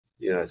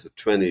as a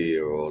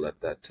 20-year-old at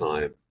that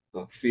time,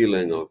 a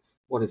feeling of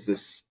what is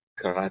this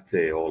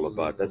karate all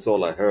about? That's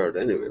all I heard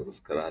anyway, was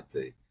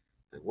karate.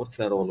 And what's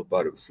that all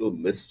about? It was so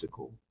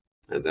mystical.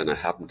 And then I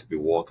happened to be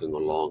walking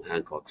along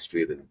Hancock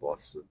Street in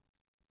Boston,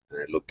 and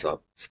I looked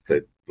up this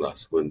plate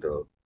glass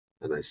window,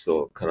 and I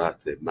saw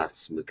karate,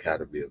 Madison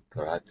Academy of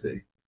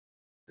Karate.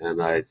 And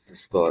I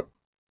just thought,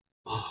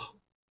 oh,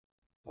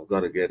 I've got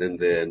to get in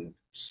there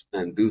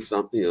and do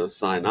something,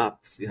 sign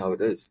up, see how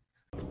it is.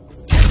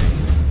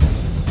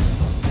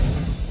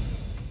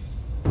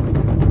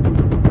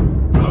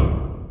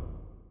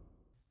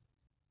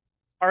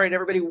 All right,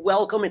 everybody,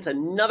 welcome. It's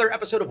another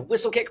episode of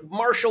Whistlekick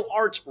Martial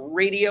Arts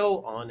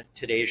Radio. On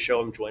today's show,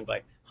 I'm joined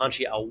by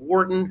Hanshi Al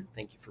Wharton.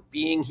 Thank you for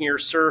being here,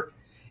 sir.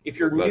 If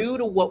you're new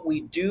to what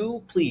we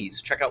do,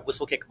 please check out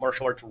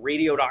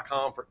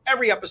whistlekicmartialartsradio.com for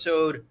every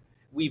episode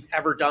we've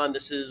ever done.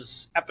 This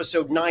is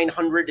episode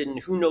 900 and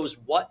who knows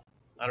what.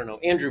 I don't know.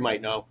 Andrew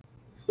might know.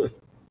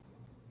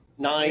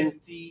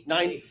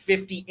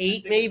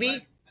 958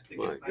 maybe?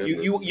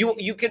 You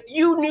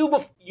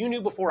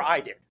knew before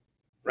I did.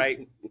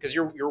 Right? Because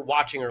you're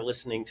watching or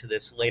listening to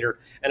this later.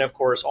 And of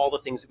course, all the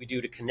things that we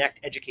do to connect,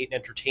 educate,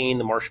 and entertain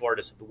the martial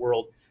artists of the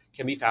world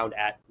can be found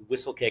at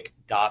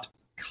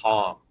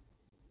whistlekick.com.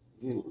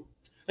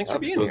 Thanks for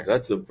being here.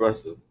 That's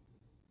impressive.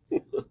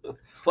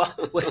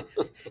 Well,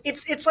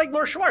 it's like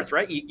martial arts,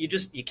 right?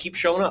 You keep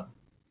showing up.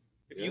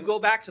 If you go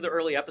back to the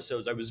early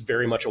episodes, I was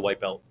very much a white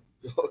belt.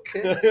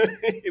 Okay.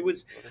 It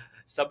was,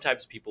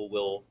 sometimes people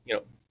will,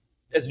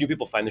 as new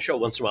people find the show,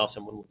 once in a while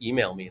someone will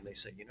email me and they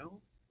say,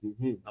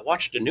 I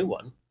watched a new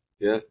one.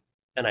 Yeah.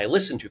 And I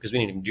listened to, because we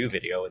didn't even do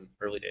video in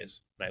early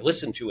days, and I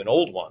listened to an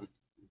old one.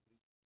 You've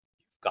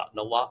gotten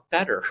a lot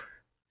better.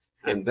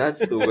 And that's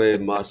the way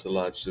martial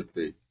arts should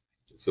be.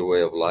 It's a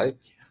way of life,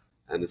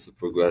 and it's a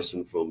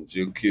progression from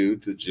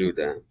Jukyu to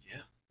Judan.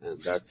 Yeah.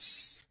 And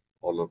that's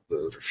all of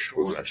the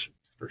progression.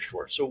 For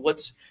sure. So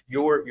what's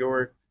your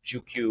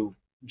Jukyu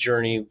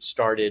journey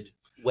started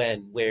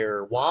when,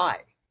 where,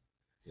 why?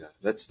 Yeah,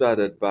 that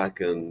started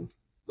back in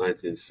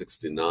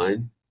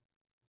 1969.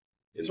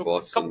 In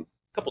Boston,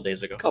 a couple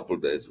days ago,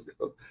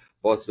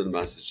 Boston,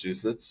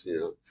 Massachusetts.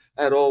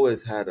 I'd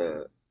always had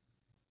as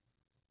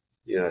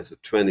a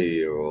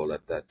 20-year-old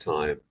at that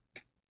time,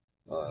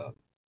 a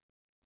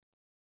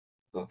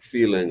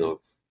feeling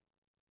of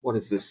what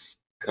is this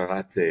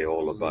karate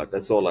all about?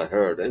 That's all I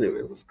heard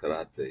anyway, was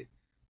karate.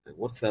 And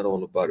what's that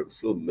all about? It was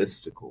so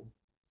mystical.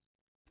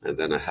 And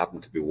then I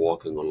happened to be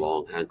walking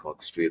along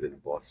Hancock Street in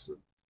Boston,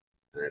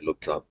 and I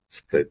looked up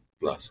this plate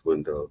glass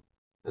window,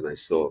 and I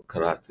saw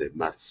karate,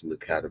 Madison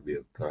Academy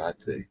of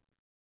Karate.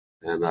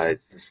 And I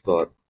just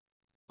thought,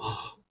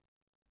 oh,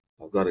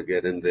 I've got to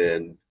get in there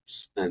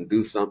and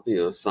do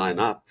something, sign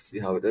up, see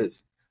how it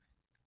is.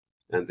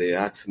 And they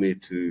asked me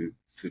to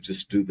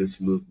just do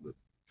this movement.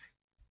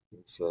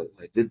 So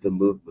I did the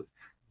movement.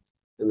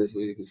 And they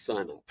said, you can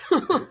sign up.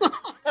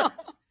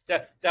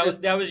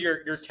 That was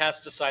your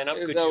test to sign up?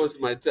 That was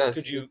my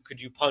test.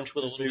 Could you punch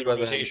with a little bit of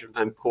rotation?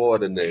 I'm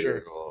coordinated.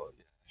 Sure.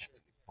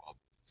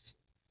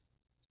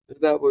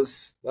 That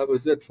was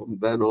it. From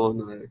then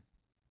on,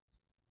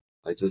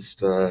 I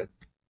just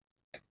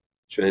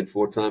trained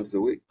 4 times a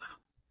week.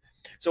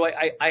 So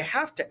I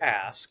have to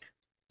ask,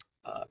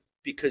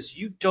 because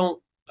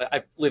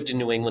I've lived in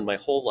New England my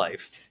whole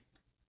life.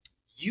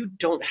 You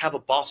don't have a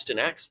Boston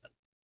accent.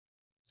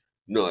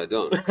 No, I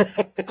don't.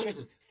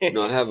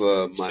 No, I have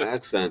my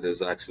accent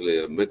is actually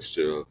a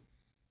mixture of,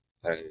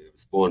 I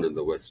was born in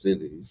the West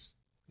Indies,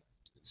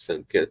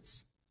 St.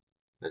 Kitts.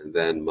 And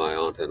then my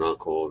aunt and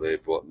uncle, they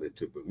brought me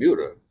to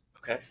Bermuda.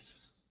 Okay.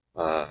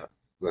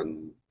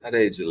 When at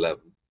age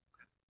 11.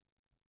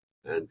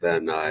 And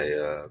then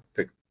I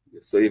picked,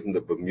 so even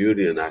the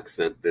Bermudian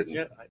accent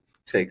didn't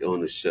take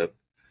ownership.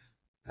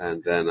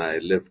 And then I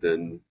lived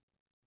in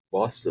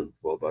Boston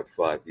for about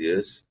 5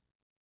 years.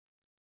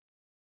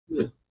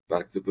 Yeah,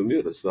 back to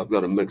Bermuda. So I've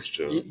got a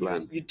mixture, a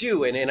blend. You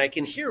do, and I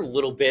can hear a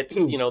little bit,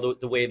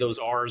 the way those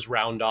R's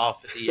round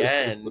off at the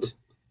end.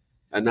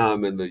 And now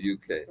I'm in the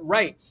UK.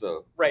 Right.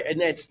 So right,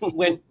 and that's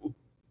when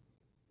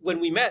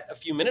we met a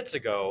few minutes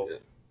ago. Yeah.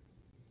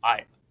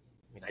 I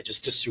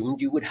just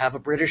assumed you would have a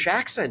British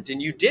accent,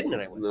 and you didn't.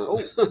 And I went,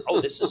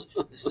 this is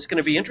going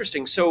to be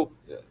interesting. So,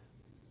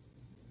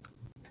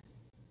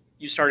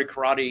 you started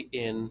karate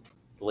in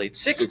the late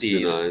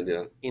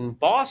 '60s in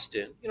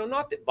Boston.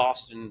 Not that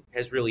Boston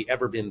has really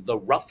ever been the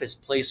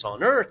roughest place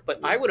on earth,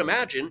 but I would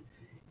imagine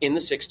in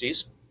the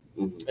 '60s,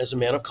 as a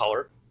man of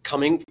color,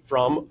 coming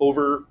from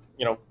over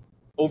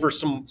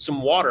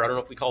some water. I don't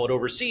know if we call it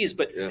overseas,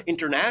 but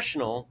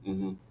international.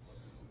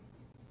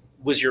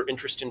 Was your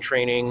interest in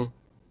training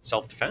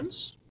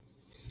self-defense?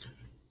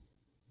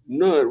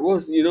 No, it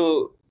wasn't.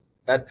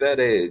 At that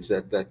age,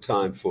 at that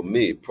time, for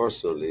me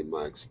personally,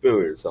 my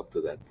experience up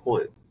to that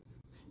point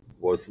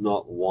was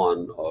not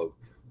one of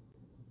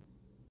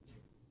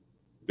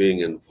being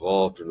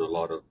involved in a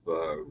lot of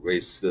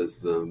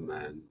racism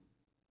and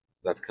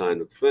that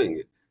kind of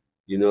thing.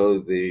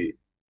 The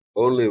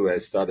only way I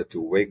started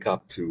to wake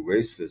up to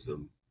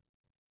racism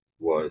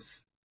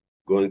was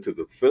going to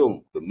the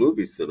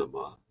movie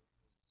cinema,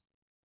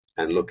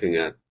 and looking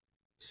at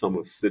some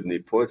of Sidney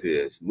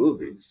Poitier's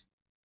movies,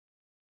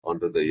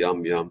 Under the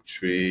Yum Yum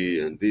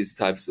Tree, and these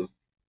types of,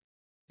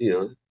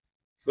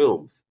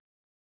 films.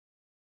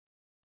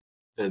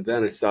 And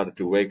then I started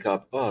to wake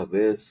up,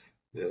 there's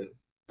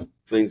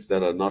things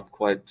that are not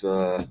quite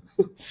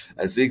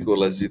as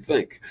equal as you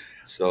think.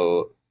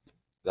 So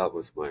that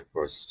was my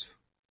first,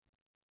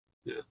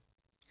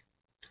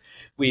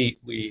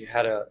 We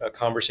had a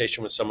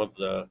conversation with some of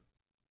the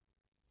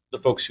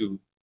folks who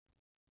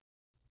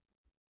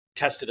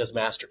tested as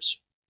masters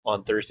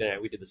on Thursday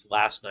night. We did this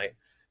last night,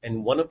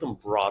 and one of them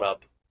brought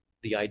up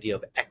the idea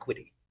of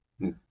equity,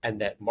 and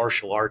that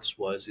martial arts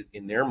was,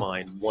 in their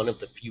mind, one of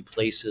the few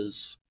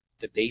places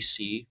that they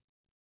see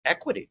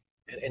equity.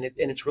 And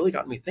it's really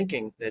gotten me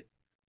thinking that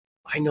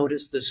I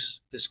noticed this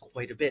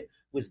quite a bit.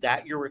 Was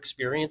that your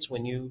experience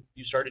when you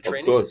started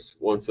training? Of course.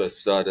 Once I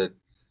started,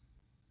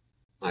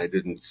 I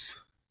didn't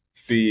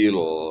feel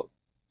or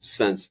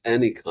sense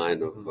any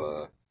kind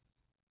of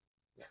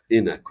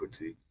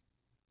inequity.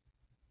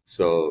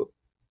 So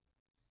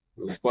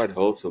it was quite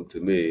wholesome to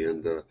me.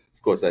 And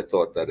of course, I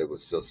thought that it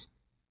was just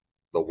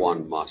the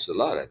one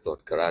martial art. I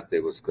thought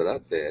karate was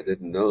karate. I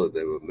didn't know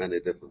there were many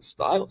different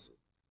styles of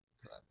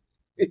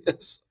karate.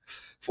 Yes.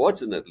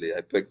 Fortunately,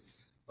 I picked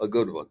a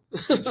good one.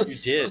 You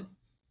did.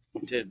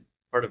 You did.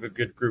 Part of a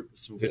good group with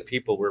some good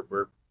people.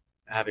 We're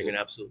having an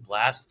absolute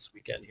blast this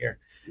weekend here.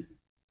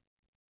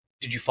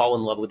 Did you fall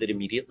in love with it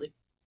immediately?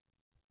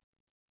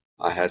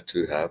 I had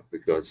to have,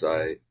 because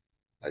I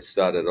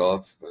started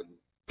off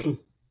and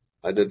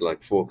I did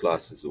like 4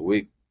 classes a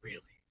week.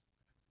 Really?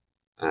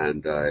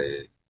 And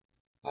I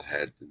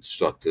had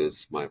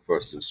instructors. My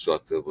first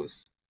instructor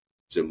was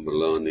Jim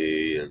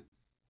Maloney and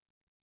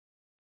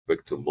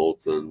Victor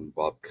Moulton,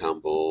 Bob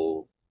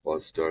Campbell,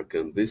 Buzz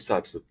Durkin, these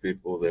types of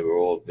people. They were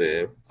all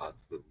there at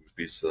the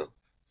visa.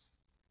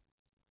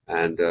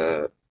 And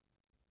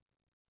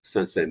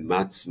Sensei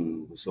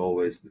Matson was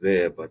always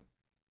there, but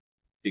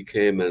he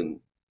came on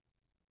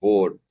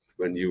board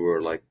when you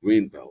were like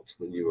green belt.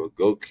 When you were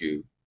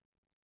Gokyu,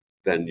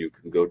 then you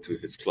can go to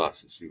his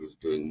classes. He was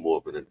doing more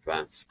of an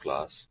advanced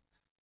class.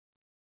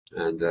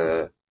 And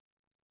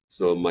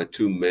so my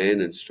 2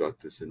 main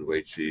instructors in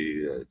Wei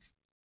Chi,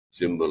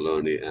 Jim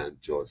Maloney and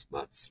George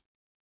Matson,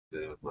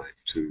 they're my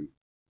 2.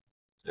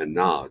 And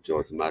now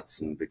George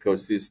Matson,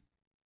 because he's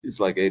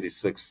like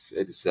 86,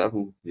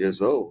 87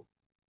 years old.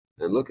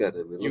 And look at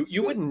him.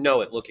 You wouldn't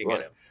know it looking at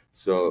him.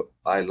 So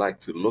I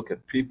like to look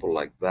at people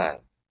like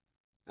that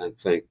and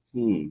think,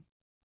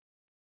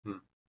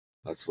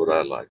 that's what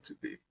I like to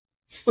be.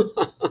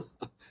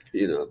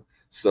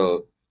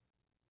 So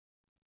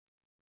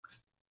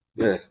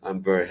yeah,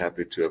 I'm very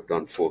happy to have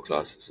done 4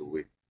 classes a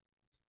week.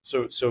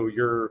 So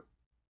you're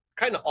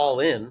kind of all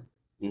in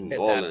at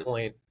that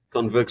point.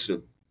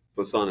 Conviction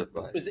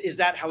personified. Is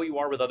that how you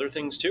are with other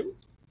things too?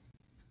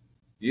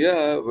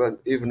 Yeah,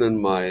 but even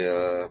in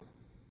my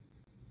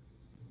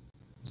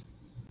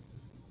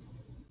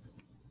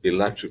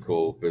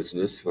electrical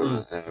business,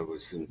 when I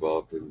was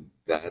involved in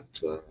that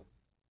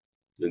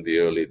in the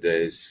early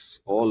days,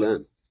 all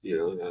in,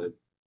 and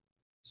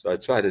so I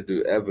try to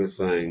do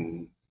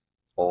everything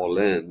all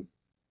in.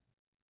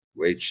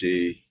 Wei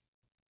Chi,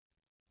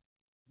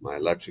 my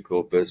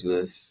electrical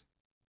business,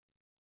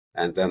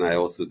 and then I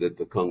also did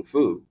the Kung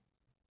Fu.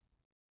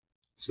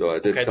 So I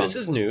did. Okay, this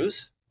is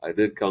news. I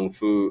did Kung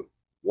Fu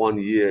 1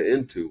 year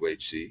into Wei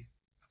Chi.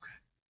 Okay.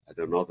 I had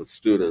another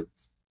student,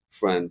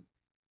 friend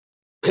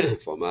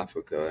from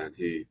Africa, and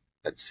he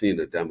had seen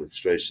a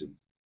demonstration.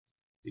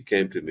 He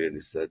came to me and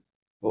he said,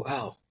 "Oh,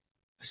 Al,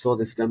 I saw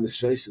this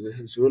demonstration. It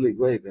was really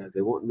great.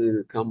 They want me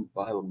to come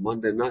by on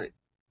Monday night.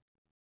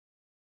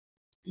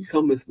 You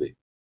come with me?"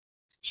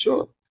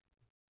 Sure.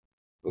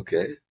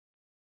 Okay.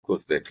 Of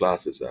course, their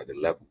classes are at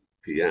 11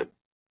 p.m.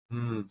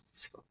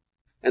 So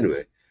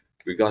anyway,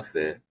 we got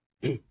there,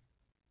 and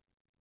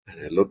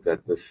I looked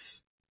at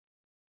this,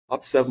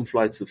 up 7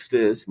 flights of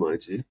stairs,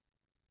 mind you,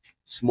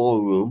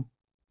 small room.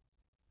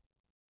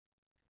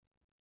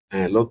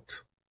 And I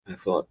looked, I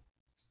thought,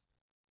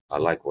 I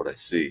like what I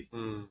see.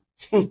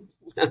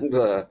 And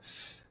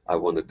I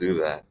want to do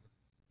that.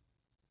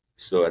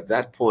 So at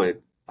that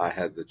point, I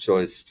had the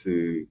choice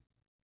to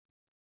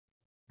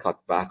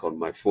cut back on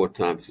my 4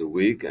 times a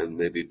week and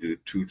maybe do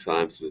 2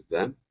 times with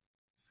them.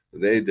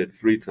 They did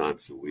 3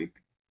 times a week.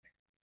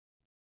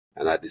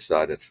 And I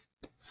decided,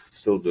 I'm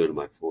still doing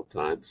my 4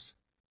 times,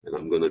 and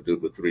I'm going to do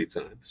the 3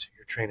 times. So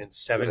you're training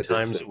 7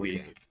 times a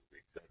week.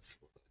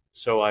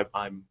 So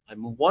I'm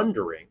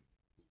wondering,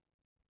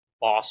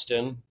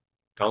 Boston,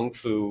 Kung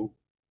Fu,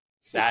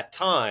 that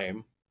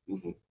time,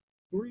 who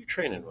are you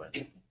training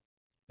with?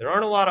 There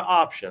aren't a lot of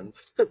options.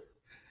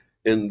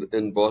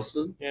 In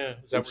Boston? Yeah.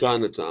 Is that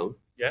Chinatown?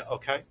 Yeah,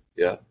 okay.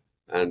 Yeah.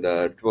 And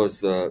it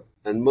was,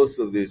 and most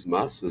of these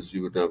masters,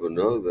 you would never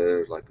know,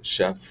 they're like a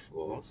chef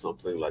or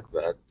something like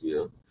that,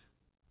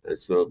 And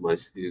so my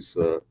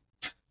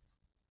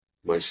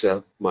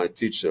chef, my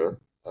teacher,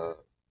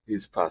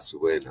 he's passed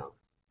away now.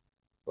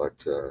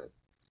 But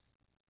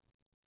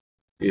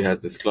he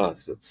had this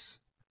class. It's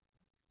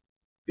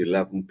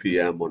 11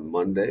 p.m. on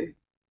Monday,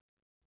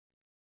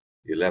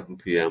 11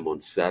 p.m.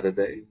 on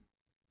Saturday,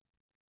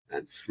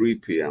 and 3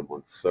 p.m.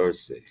 on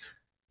Thursday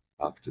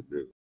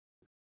afternoon.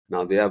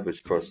 Now, the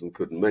average person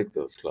couldn't make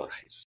those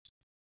classes.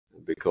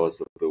 And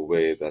because of the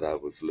way that I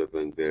was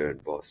living there in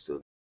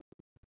Boston,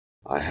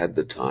 I had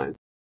the time.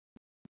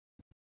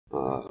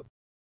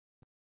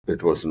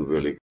 It wasn't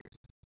really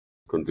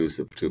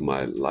conducive to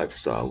my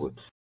lifestyle with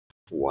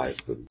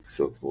wife and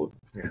so forth.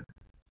 Yeah.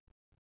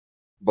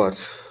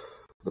 But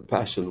the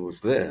passion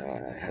was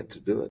there. I had to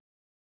do it.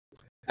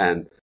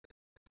 And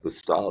the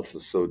styles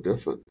are so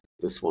different.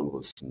 This one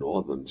was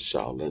Northern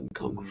Shaolin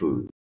Kung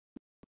Fu.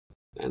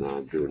 And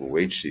I'm doing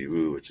Wei Chi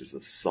Wu, which is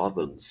a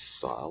Southern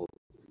style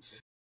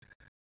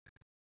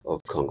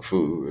of Kung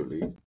Fu,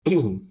 really.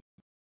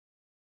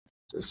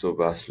 They're so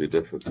vastly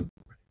different.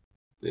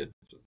 Yeah.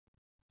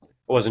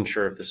 I wasn't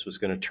sure if this was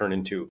going to turn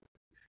into,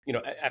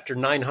 after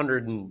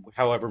 900 and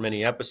however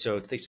many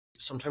episodes,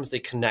 sometimes they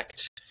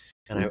connect.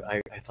 And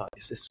I thought,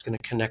 is this going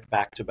to connect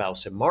back to Bao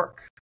Sim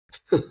Mark?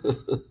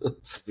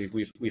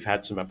 We've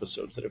had some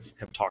episodes that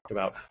have talked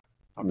about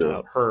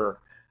her.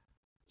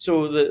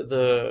 So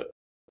the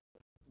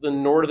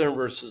northern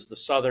versus the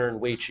southern,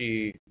 Wei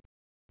Chi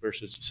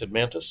versus, you said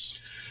Mantis?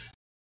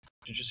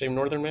 Did you say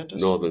Northern Mantis?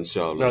 Northern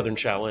Shaolin. Northern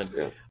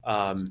Shaolin.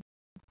 Yeah.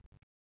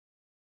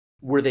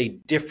 Were they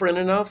different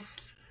enough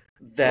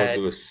that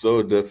they were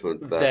so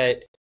different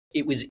that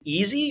it was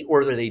easy,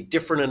 or were they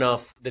different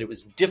enough that it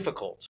was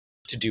difficult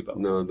to do both?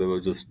 No, they were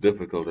just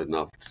difficult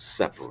enough to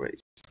separate.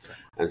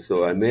 And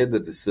so I made the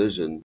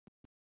decision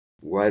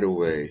right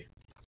away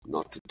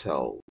not to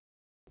tell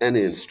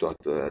any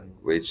instructor at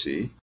Wei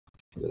Chi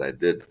that I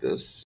did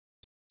this,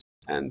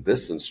 and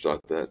this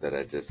instructor that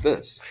I did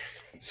this.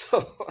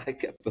 So I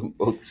kept them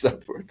both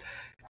separate.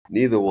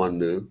 Neither one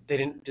knew.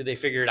 Did they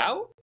figure it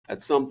out?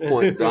 At some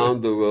point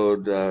down the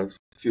road, a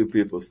few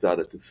people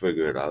started to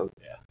figure it out.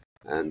 Yeah.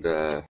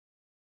 And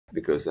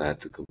because I had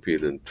to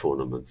compete in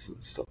tournaments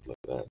and stuff like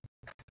that.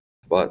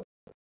 But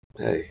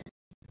hey,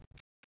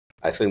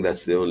 I think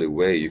that's the only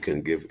way you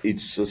can give each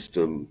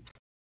system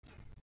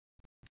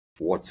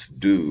what's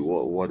due,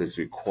 what is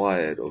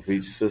required of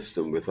each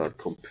system without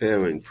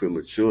comparing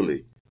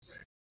prematurely.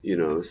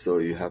 So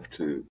you have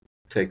to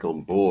take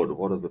on board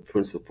what are the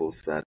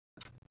principles that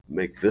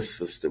make this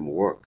system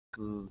work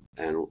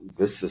and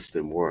this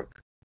system work.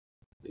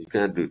 You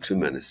can't do too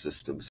many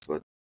systems,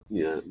 but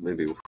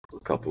maybe a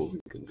couple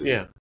you can do.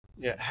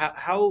 Yeah.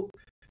 How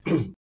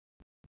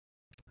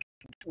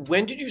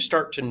when did you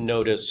start to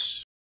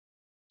notice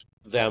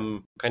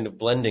them kind of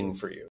blending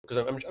for you?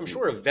 Because I'm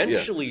sure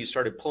eventually you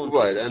started pulling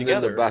pieces together.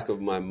 And in the back of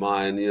my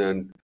mind,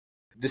 and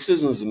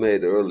decisions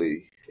made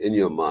early in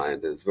your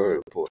mind is very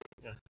important.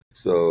 Yeah.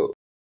 So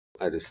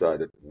I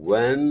decided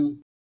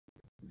when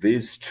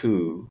these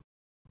two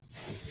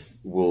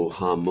will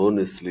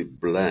harmoniously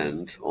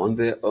blend on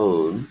their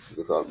own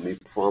without me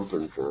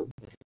prompting them,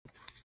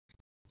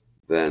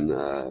 then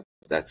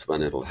that's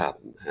when it'll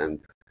happen. And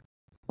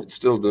it's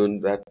still doing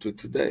that to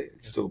today.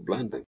 It's still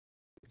blending.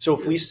 So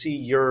if we see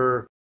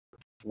your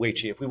Wei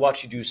Chi, if we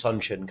watch you do Sun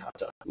Chin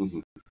Kata,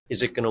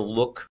 is it going to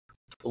look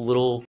a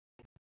little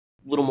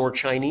more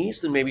Chinese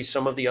than maybe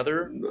some of the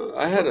other? No,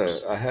 I had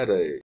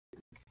a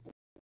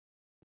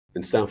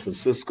in San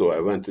Francisco. I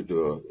went to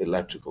do an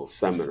electrical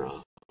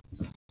seminar,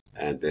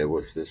 and there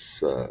was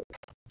this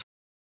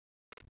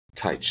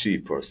Tai Chi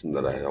person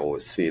that I had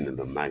always seen in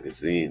the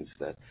magazines.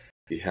 That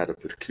he had a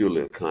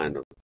peculiar kind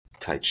of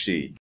Tai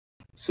Chi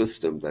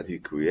system that he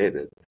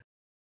created.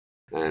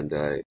 And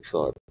I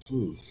thought,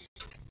 I'd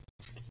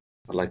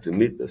like to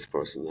meet this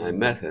person. I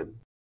met him,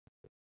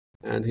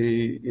 and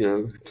he,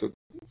 took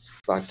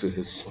back to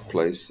his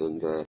place,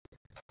 and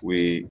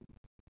we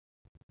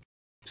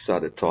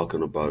started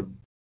talking about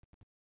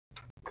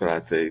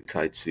karate,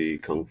 tai chi,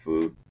 kung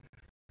fu,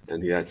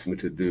 and he asked me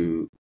to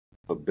do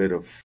a bit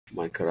of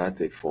my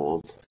karate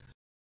form,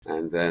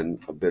 and then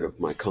a bit of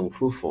my kung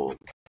fu form,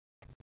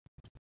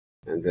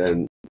 and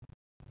then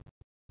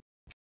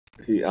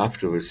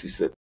afterwards he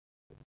said,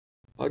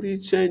 how do you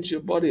change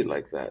your body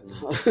like that?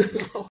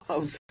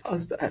 How's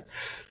that?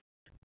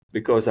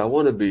 Because I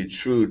want to be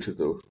true to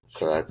the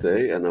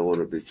karate and I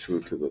want to be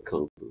true to the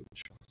kung fu.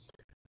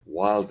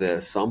 While there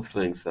are some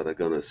things that are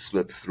going to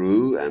slip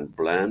through and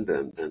blend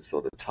and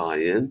sort of tie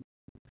in,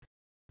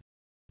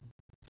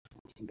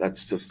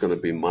 that's just going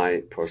to be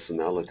my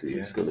personality.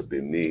 Yeah. It's going to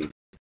be me.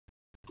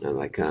 And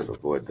I can't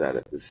avoid that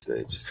at this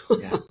stage.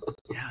 Yeah.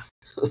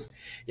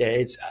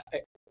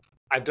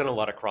 I've done a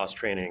lot of cross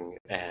training,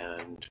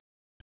 and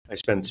I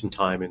spent some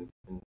time in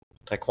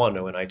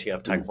Taekwondo and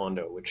ITF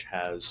Taekwondo, which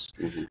has,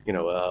 they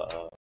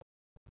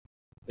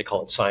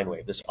call it sine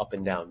wave, this up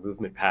and down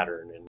movement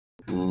pattern.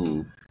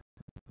 And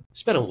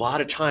spent a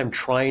lot of time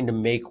trying to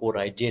make what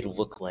I did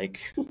look like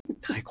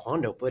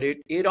Taekwondo, but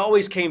it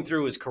always came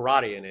through as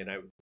karate. And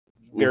I'm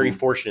very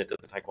fortunate that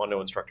the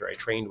Taekwondo instructor I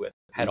trained with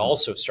had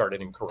also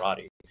started in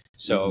karate.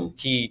 So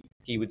he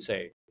would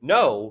say,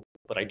 no,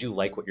 but I do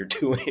like what you're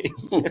doing.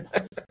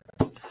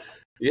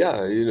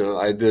 Yeah,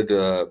 I did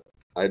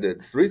I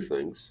did 3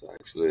 things,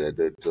 actually. I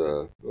did,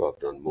 well, I've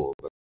done more,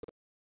 but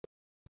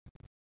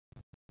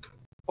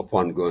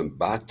upon going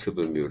back to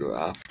Bermuda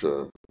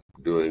after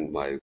doing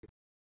my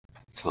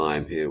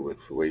time here with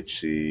Wei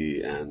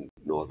Chi and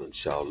Northern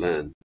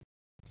Shaolin,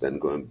 then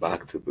going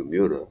back to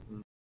Bermuda,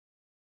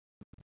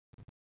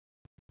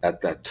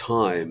 at that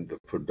time, the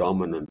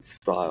predominant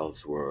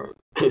styles were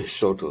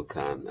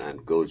Shotokan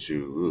and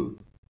Goju-Ryu,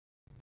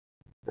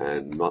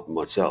 and not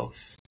much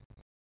else.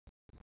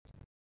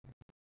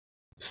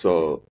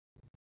 So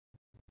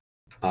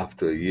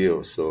after a year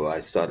or so, I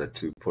started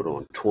to put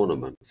on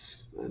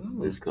tournaments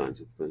and these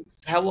kinds of things.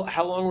 How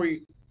long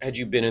had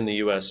you been in the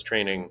U.S.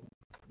 training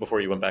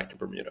before you went back to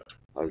Bermuda?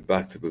 I was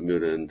back to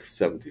Bermuda in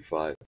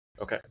 '75.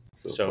 Okay,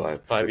 so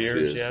 5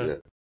 years,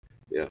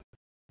 yeah.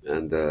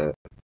 And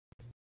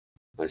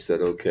I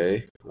said,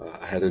 okay.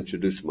 I had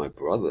introduced my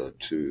brother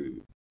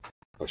to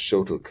a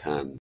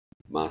Shotokan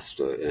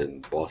master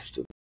in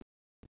Boston,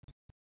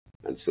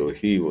 and so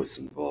he was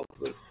involved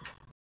with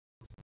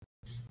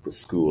the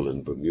school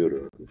in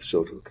Bermuda with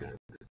Shotokan.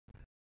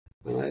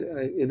 And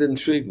it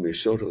intrigued me,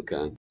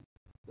 Shotokan.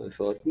 I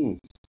thought,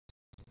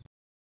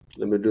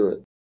 let me do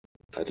it.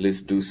 At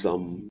least do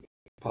some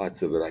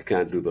parts of it. I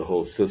can't do the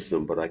whole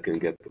system, but I can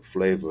get the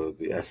flavor,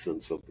 the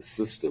essence of the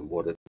system,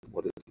 what it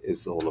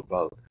is all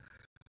about.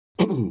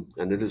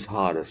 And it is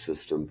harder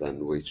system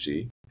than Wei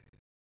Chi.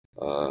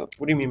 What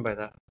do you mean by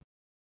that?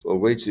 Well,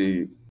 Wei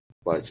Chi,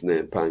 by its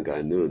name,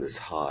 Pangai Noon, is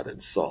hard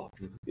and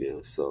soft.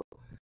 So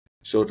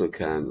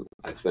Shotokan,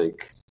 I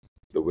think,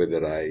 the way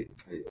that I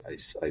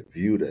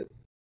viewed it,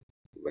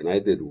 when I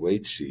did Wei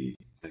Chi,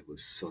 I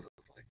was sort of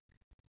like,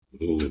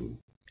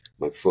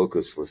 my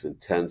focus was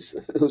intense.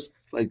 It was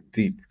like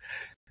deep.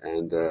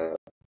 And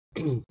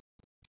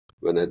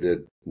when I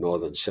did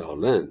Northern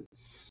Shaolin,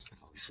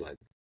 I was like,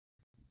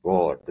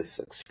 broad, this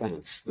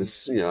expanse,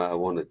 this, I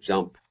want to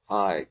jump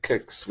high,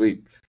 kick,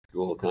 sweep,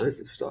 do all kinds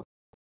of stuff.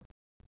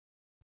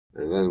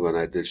 And then when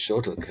I did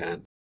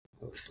Shotokan,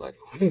 I was like,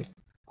 I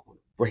want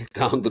to break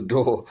down the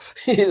door.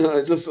 I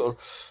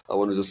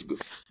want to just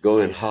go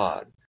in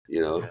hard,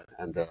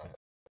 and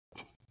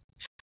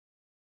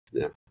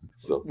yeah.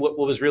 So what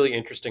was really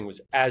interesting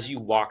was as you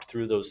walked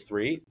through those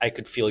 3, I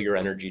could feel your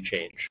energy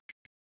change.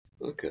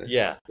 Okay.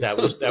 Yeah, that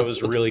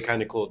was really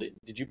kind of cool.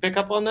 Did you pick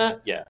up on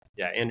that? Yeah.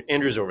 And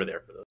Andrew's over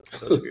there for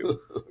those of you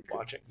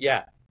watching.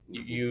 Yeah,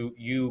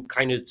 you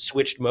kind of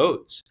switched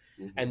modes,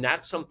 and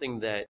that's something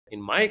that,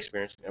 in my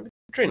experience, I've been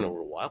training over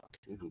a while.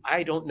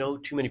 I don't know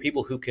too many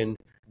people who can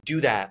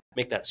do that,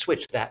 make that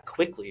switch that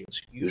quickly.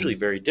 It's usually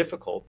very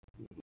difficult.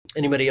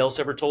 Anybody else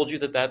ever told you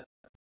that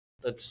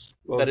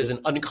is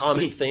an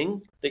uncommon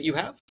thing that you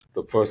have?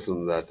 The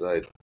person that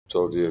I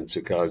told you in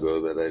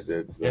Chicago that I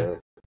did.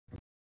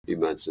 He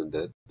mentioned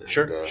it.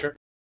 Sure.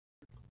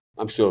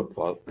 I'm sure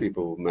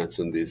people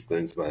mention these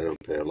things, but I don't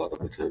pay a lot of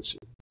attention.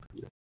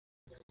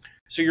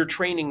 So your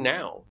training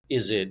now,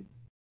 is it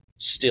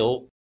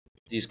still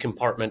these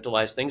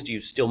compartmentalized things? Do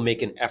you still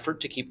make an effort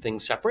to keep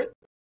things separate?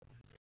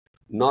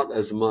 Not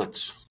as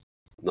much,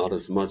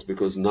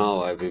 because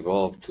now I've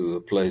evolved to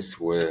a place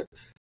where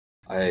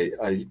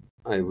I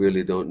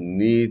really don't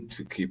need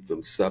to keep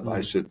them separate.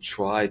 I should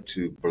try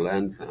to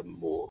blend them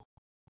more,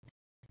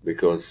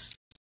 because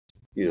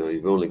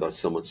you've only got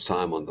so much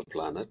time on the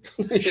planet.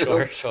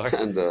 Sure.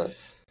 And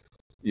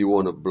you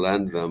want to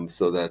blend them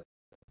so that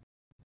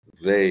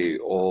they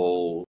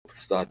all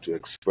start to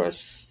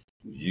express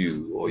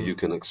you, or you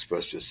can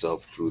express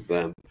yourself through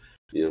them.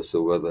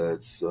 So whether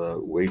it's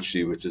Wei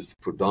Chi, which is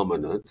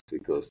predominant,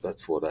 because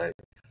that's what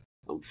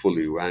I'm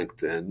fully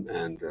ranked in,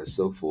 and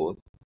so forth.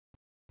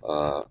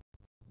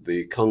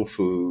 The Kung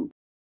Fu,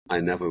 I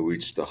never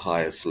reached the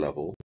highest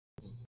level,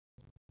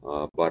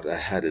 but I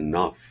had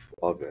enough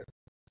of it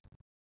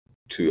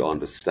to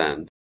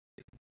understand,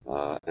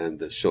 and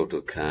the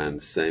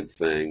Shotokan, same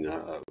thing,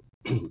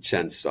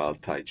 Chen style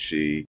Tai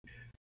Chi,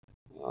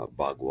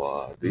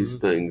 Bagua, these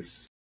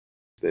things,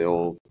 they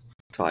all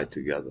tie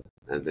together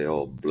and they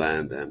all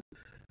blend and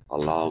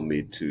allow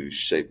me to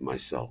shape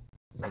myself.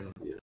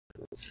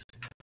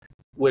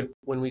 When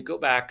we go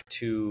back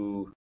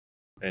to,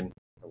 and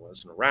I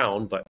wasn't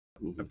around, but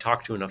I've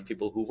talked to enough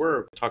people who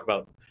talk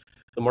about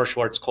the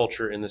martial arts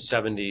culture in the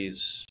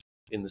 70s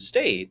in the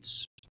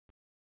States.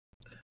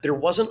 There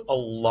wasn't a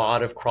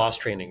lot of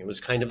cross-training. It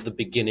was kind of the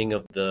beginning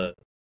of the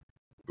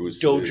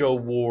dojo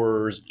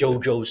wars,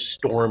 dojo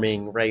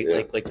storming,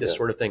 right? Like this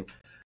sort of thing.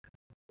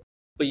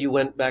 But you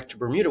went back to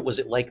Bermuda. Was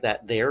it like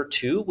that there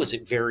too? Was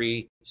it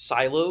very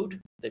siloed,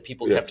 that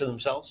people kept to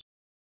themselves?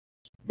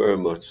 Very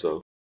much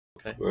so.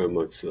 Okay. Very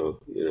much so,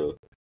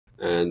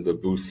 And the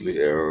Bruce Lee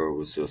era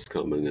was just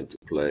coming into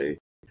play.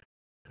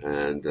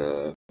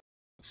 And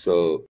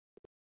so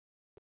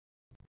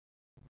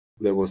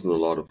there wasn't a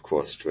lot of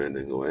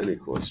cross-training or any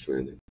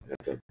cross-training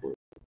at that point.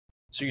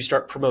 So you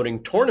start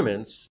promoting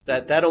tournaments.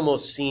 That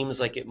almost seems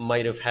like it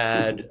might have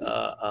had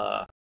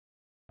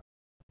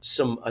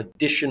some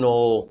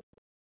additional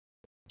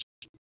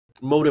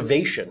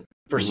motivation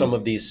for some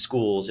of these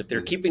schools. If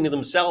they're keeping to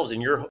themselves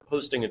and you're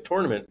hosting a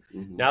tournament,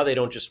 now they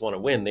don't just want to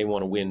win, they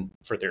want to win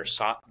for their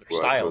style,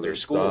 their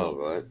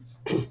school.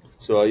 Right.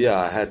 So yeah,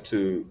 I had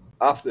to,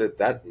 after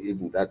that,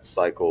 even that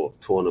cycle of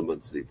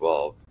tournaments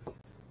evolved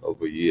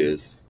over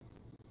years.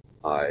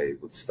 I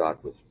would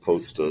start with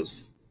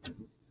posters,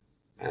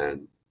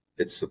 and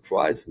it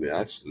surprised me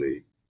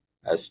actually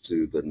as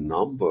to the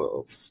number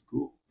of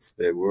schools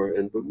there were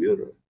in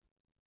Bermuda.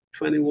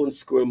 21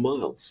 square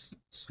miles,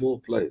 small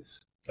place.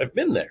 I've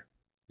been there.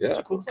 Yeah. It's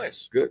a cool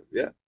place. Good,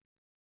 yeah.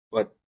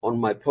 But on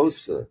my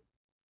poster,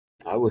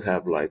 I would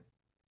have like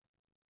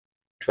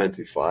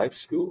 25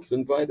 schools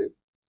invited.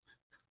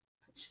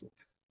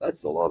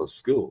 That's a lot of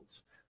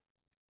schools.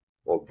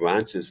 Or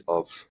branches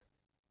of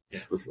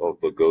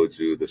the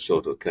Goju, the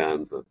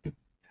Shotokan,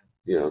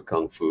 the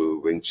Kung Fu,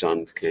 Wing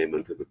Chun came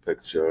into the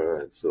picture,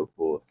 and so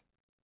forth.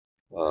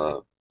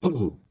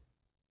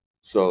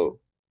 So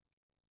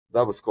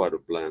that was quite a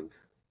blend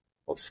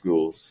of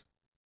schools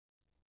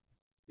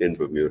in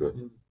Bermuda.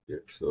 Yeah,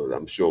 so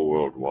I'm sure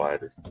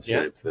worldwide it's the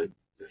same thing.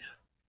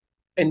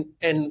 Yeah.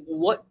 And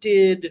what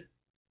did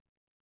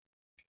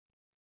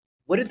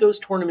those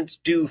tournaments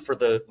do for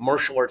the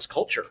martial arts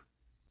culture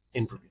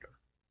in Bermuda?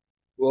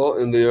 Well,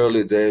 in the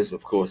early days,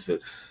 of course,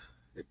 it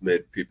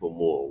made people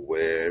more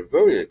aware.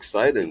 Very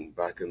exciting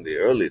back in the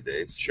early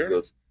days,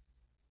 because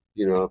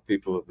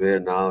people are there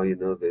now.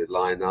 They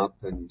line up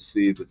and you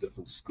see the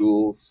different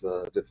schools,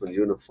 different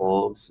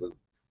uniforms, and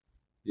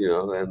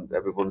and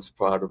everyone's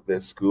proud of their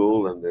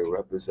school and they're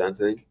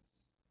representing.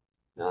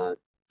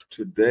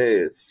 Today,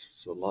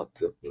 it's a lot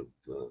different.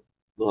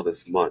 Not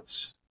as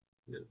much,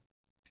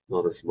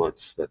 not as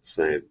much that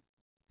same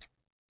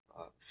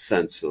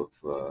sense of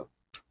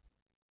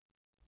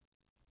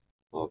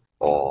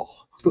awe.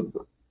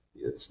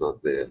 It's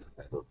not there.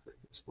 I don't think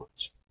it's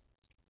much.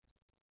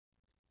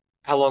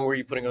 How long were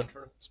you putting on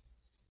tournaments?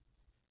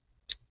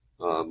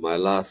 My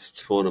last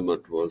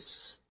tournament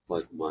was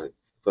like my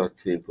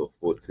 13th or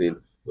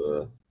 14th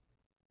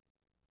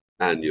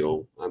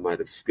annual. I might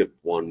have skipped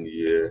 1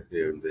 year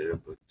here and there,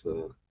 but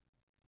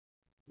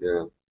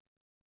yeah.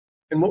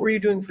 And what were you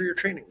doing for your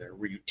training there?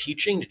 Were you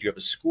teaching? Did you have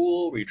a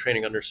school? Were you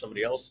training under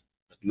somebody else?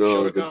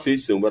 No, the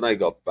teaching, when I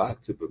got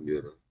back to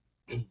Bermuda,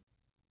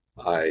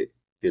 I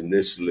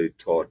initially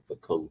taught the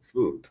Kung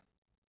Fu,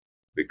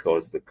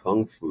 because the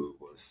Kung Fu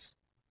was,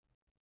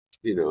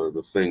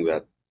 the thing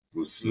that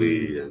Bruce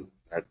Lee and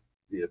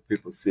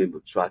people seemed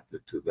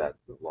attracted to that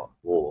a lot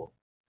more.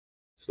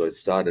 So I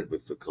started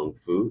with the Kung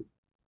Fu,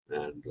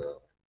 and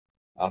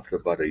after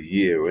about a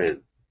year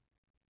in,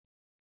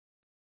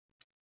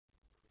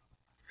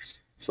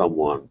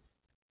 someone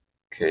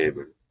came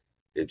and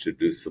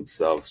introduced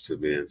themselves to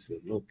me and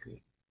said, "Look,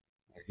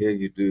 I hear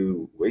you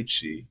do Wei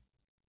Chi.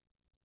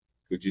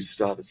 Could you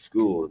start a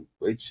school in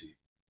Wei Chi?"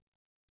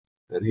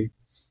 And he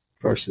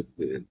pressured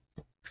me in.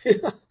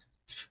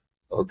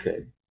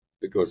 Okay,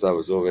 because I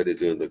was already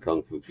doing the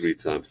Kung Fu 3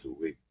 times a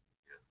week.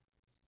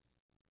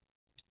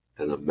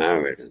 And I'm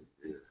married. And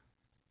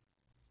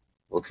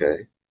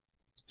okay,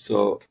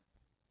 so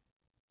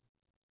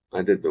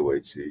I did the Wei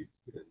Chi,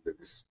 and it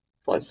was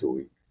twice a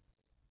week.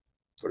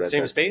 But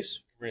same space?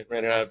 Ran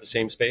it out of the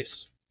same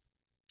space?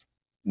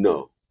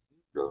 No.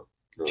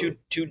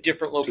 Two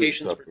different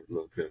locations? Two separate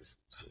locations.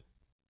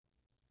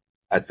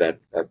 At that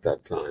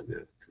time,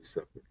 yeah, 2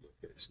 separate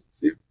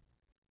locations.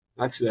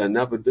 Actually, I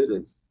never did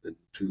it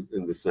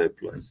in the same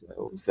place. I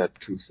always had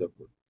 2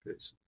 separate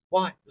locations.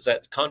 Why? Was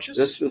that conscious?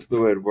 That's just the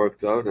way it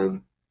worked out,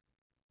 and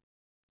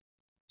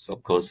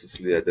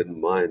subconsciously I didn't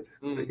mind.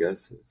 I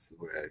guess it's the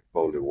way I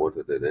probably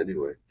wanted it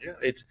anyway. Yeah,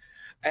 it's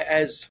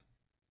as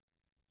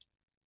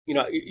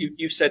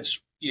you said,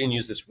 you didn't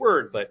use this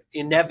word, but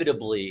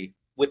inevitably,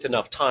 with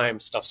enough time,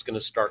 stuff's going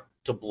to start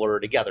to blur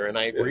together, and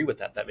I agree with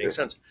that. That makes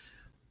sense.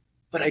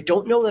 But I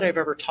don't know that I've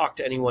ever talked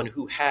to anyone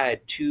who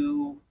had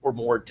 2 or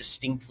more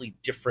distinctly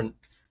different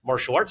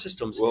martial arts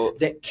systems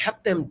that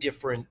kept them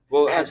different.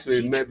 Well,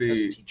 actually,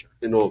 maybe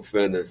in all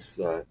fairness,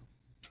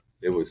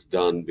 it was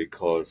done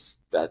because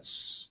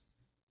that's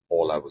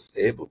all I was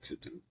able to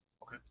do.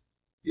 Okay.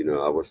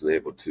 I wasn't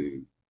able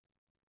to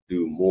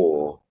do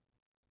more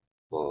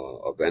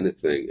of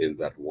anything in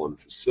that one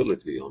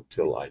facility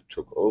until I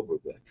took over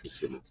that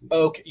facility.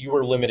 Okay, you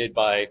were limited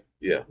by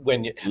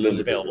when it was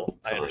available.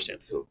 I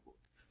understand. So,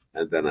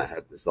 and then I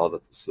had this other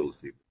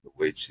facility, the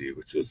Wei Chi,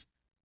 which was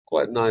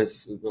quite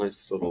nice, a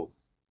nice little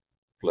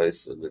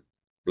place, and it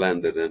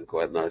blended in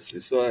quite nicely.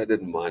 So I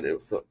didn't mind. It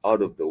was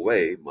out of the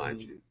way,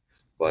 mind you,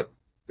 but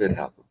it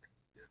happened.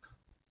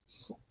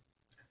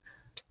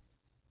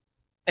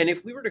 And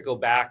if we were to go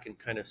back and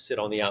kind of sit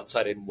on the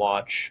outside and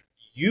watch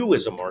you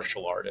as a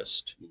martial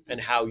artist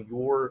and how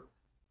you're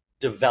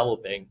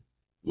developing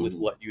with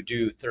what you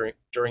do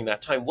during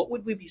that time, what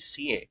would we be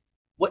seeing?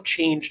 What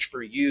changed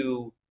for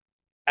you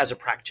as a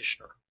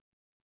practitioner?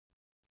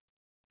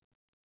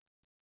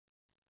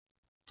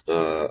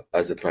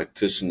 As a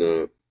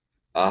practitioner,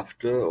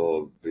 after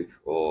or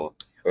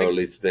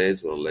early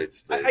stage or late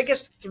stage? I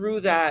guess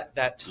through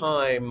that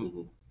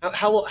time.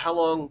 How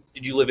long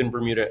did you live in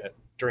Bermuda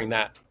during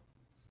that?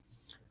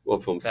 Well,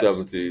 from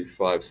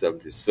 75,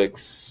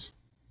 76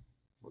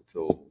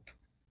 until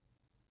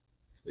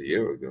a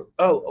year ago.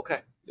 Oh,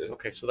 okay. Yeah.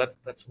 Okay, so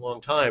that's a long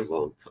time. It's a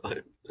long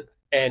time.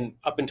 And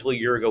up until a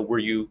year ago, were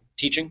you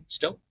teaching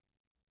still?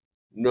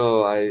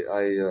 No,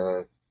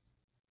 I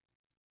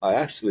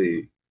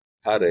actually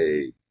had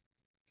a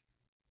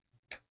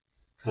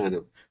kind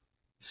of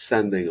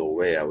sending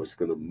away. I was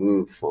going to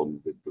move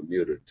from the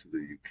Bermuda to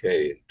the UK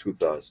in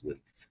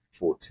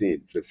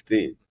 2014,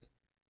 15.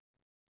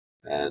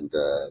 And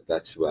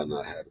that's when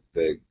I had a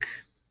big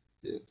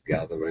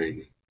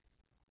gathering,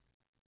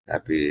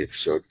 happy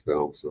short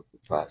films of the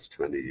past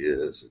 20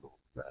 years and all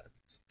that.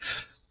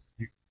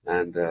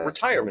 And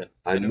retirement.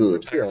 I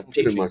moved,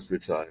 pretty much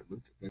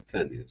retirement, about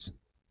 10 years.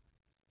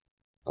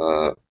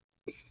 I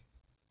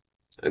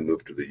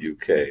moved to the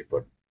UK,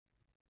 but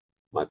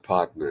my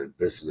partner in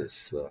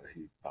business,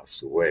 he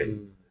passed away. I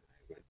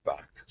went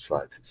back to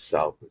try to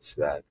salvage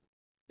that.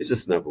 It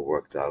just never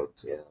worked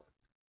out.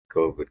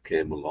 COVID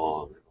came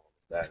along and all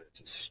that. It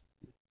just,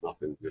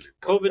 nothing really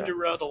worked COVID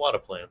derailed a lot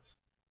of plans.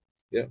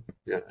 Yeah.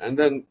 And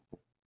then,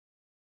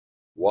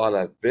 while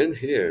I've been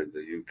here in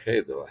the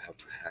UK, though, I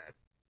haven't had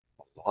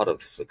a lot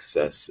of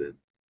success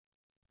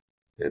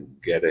in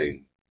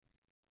getting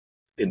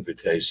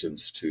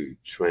invitations to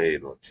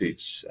train or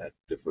teach at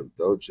different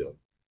dojos.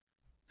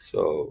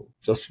 So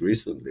just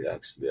recently,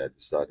 actually, I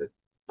decided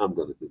I'm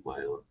going to do my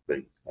own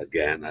thing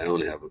again. I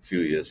only have a few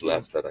years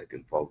left that I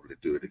can probably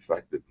do it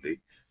effectively.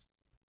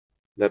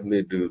 Let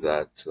me do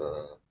that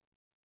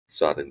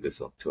starting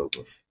this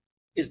October.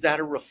 Is that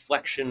a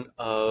reflection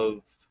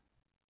of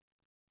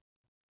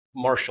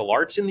martial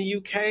arts in the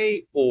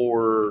UK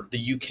or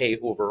the UK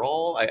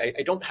overall?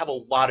 I don't have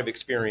a lot of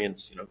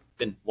experience,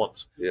 been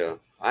once. Yeah,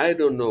 I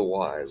don't know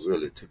why,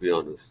 really, to be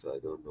honest. I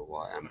don't know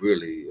why. I'm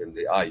really in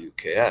the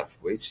IUKF,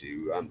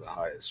 I'm the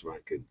highest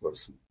ranking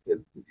person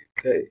in the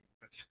UK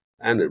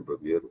and in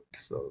Bermuda.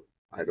 So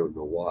I don't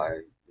know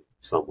why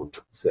someone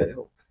would say,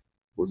 oh,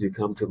 would you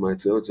come to my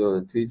dojo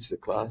and teach the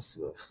class?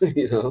 I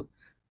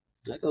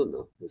don't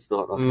know. It's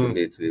not up to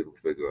me to even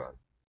figure out.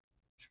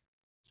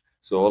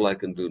 So all I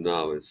can do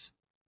now is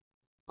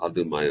I'll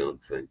do my own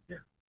thing.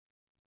 Yeah.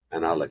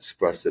 And I'll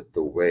express it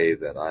the way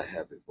that I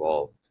have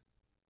evolved.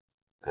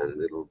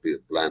 And it'll be a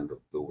blend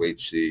of the Wei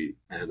Chi,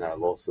 and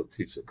I'll also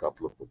teach a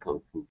couple of the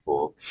Kung Fu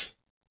forms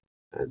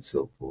and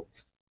so forth.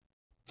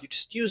 You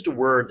just used a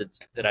word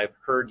that I've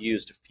heard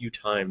used a few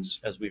times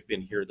as we've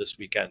been here this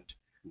weekend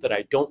that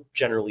I don't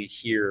generally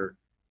hear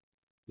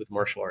with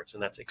martial arts,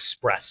 and that's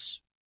express.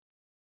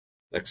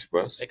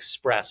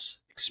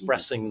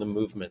 Expressing the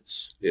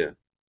movements. Yeah.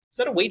 Is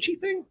that a Wei Chi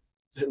thing?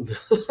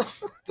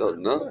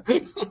 Don't know.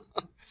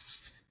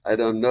 I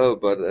don't know,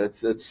 but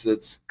it's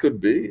could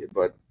be.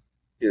 But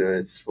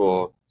it's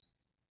for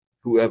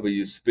whoever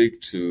you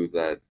speak to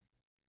that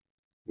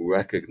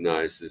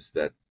recognizes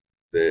that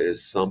there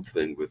is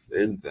something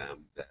within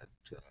them that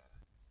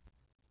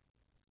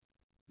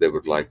they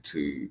would like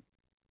to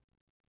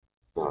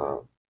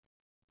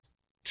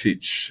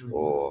teach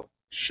or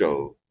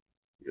show,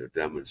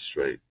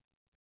 demonstrate.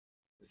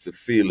 It's a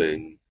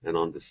feeling and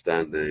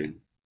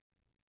understanding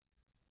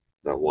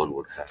that one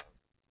would have.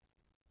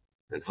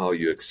 And how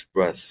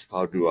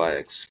do I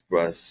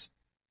express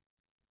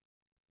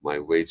my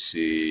Wei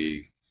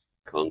Chi,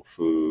 Kung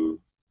Fu,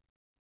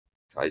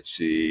 Tai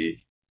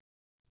Chi?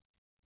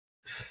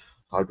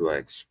 How do I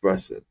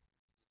express it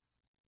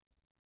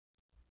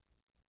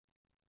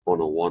on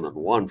a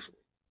one-on-one thing?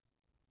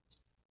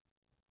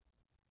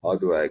 How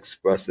do I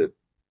express it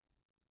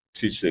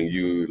teaching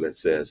you,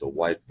 let's say, as a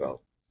white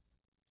belt,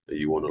 and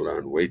you want to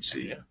learn Wei Chi?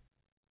 Yeah.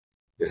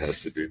 It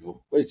has to be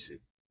more Wei Chi.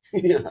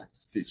 Yeah, I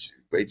teach you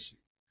Wei Chi.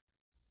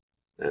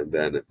 And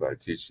then if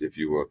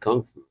you were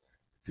Kung Fu, I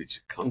teach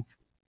you Kung Fu.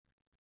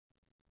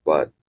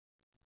 But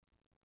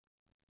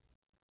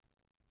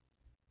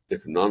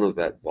if none of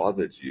that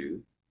bothered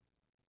you,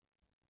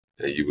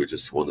 and you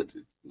just wanted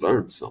to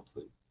learn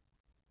something,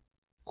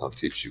 I'll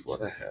teach you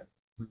what I have.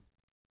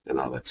 And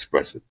I'll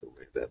express it the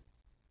way that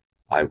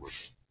I would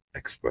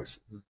express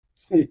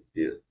it.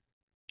 Yeah.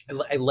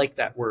 I like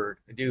that word.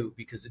 I do,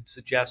 because it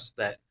suggests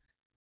that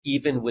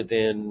even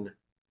within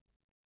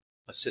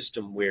a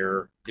system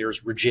where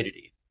there's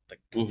rigidity, like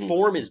the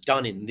form is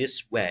done in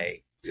this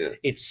way,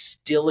 it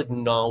still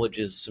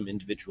acknowledges some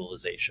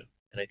individualization.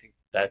 And I think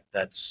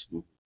that's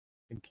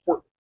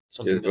important,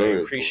 something that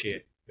I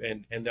appreciate.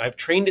 And I've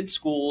trained at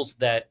schools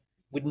that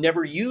would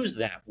never use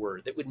that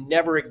word, that would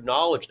never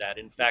acknowledge that.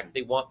 In fact,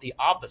 they want the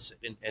opposite.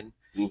 And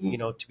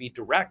to be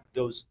direct,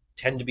 those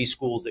tend to be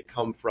schools that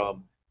come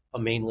from a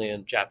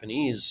mainland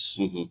Japanese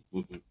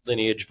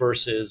lineage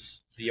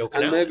versus the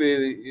Okinawan. And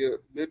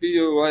maybe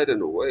you're right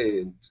in a way,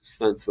 in the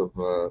sense of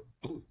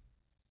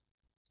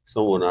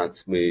someone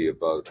asked me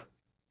about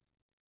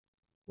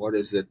what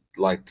is it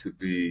like to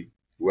be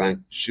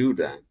ranked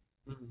Judan,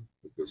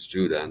 because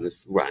Judan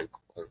is rank.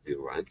 Whatever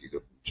your rank, you go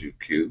from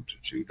Ju-Q to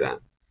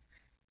Judan.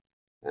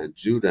 And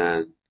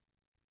Judan,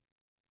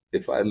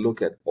 if I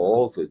look at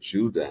all the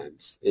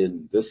Judans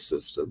in this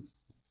system,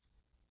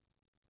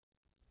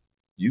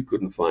 you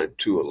couldn't find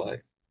two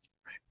alike.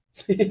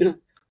 You know,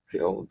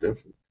 they're all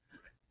different.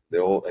 They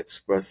all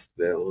express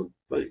their own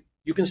thing.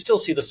 You can still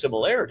see the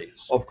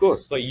similarities. Of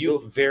course. But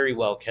you very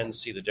well can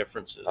see the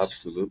differences.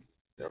 Absolutely.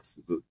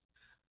 Absolutely.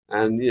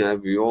 And, you know,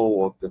 we all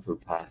walk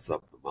different paths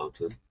up the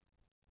mountain.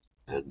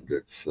 And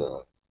it's,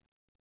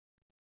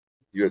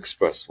 you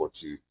express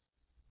what you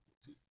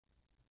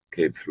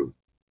came through.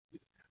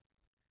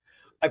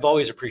 I've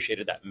always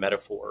appreciated that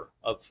metaphor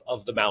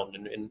of the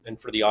mountain. And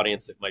for the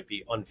audience that might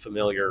be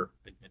unfamiliar,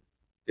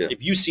 yeah.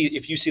 if you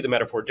see the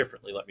metaphor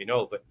differently, let me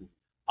know. But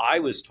I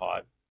was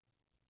taught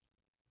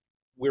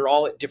we're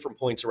all at different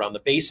points around the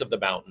base of the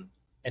mountain,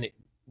 and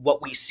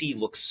what we see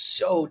looks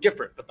so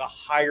different. But the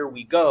higher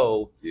we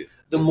go,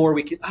 the more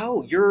we can.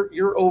 Oh,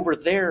 you're over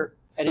there,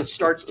 and it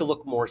starts to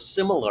look more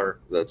similar.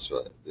 That's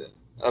right. Yeah,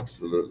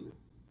 absolutely.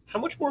 How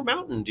much more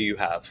mountain do you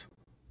have?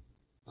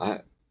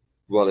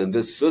 Well, in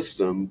this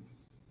system,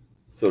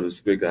 so to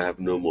speak, I have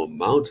no more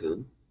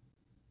mountain.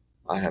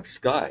 I have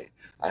sky.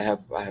 I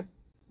have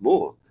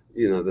more.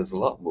 You know, there's a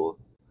lot more.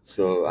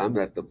 So I'm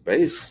at the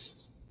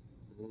base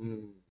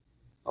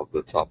of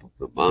the top of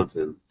the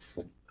mountain.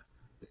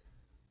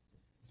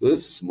 So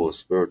this is more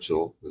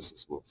spiritual. This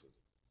is more physical.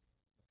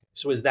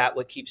 So is that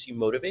what keeps you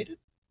motivated?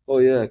 Oh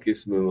yeah, it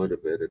keeps me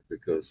motivated,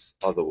 because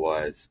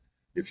otherwise,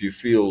 if you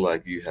feel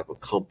like you have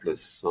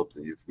accomplished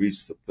something, you've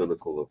reached the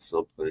pinnacle of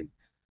something,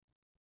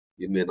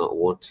 you may not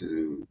want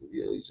to,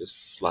 you know, you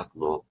just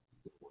slacken off,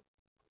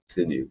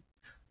 continue.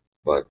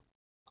 But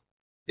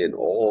in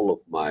all of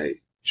my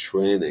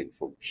training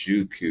from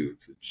Jukyu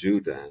to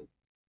Judan,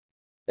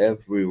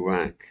 every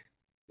rank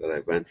that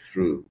I went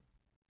through,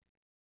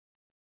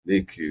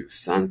 Nikyu,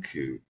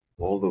 Sankyu,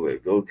 all the way,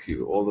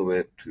 Gokyu, all the way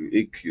up to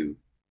Ikkyu.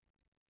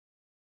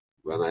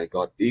 When I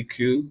got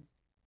Ikkyu,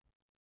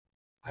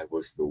 I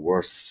was the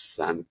worst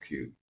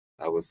Sankyu.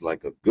 I was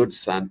like a good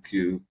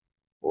Sankyu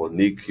or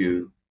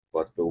Nikyu,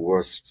 but the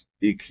worst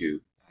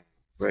Ikkyu,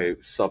 very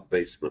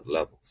sub-basement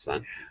level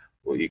Sankyu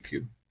or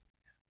Ikkyu.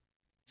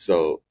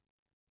 So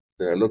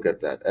I look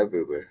at that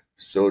everywhere.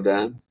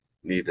 Shodan,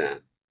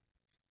 Nidan.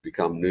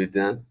 Become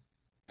Nidan,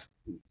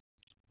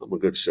 I'm a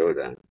good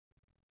Shodan.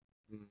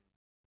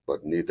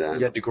 But Nidan,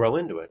 you had to grow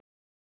into it.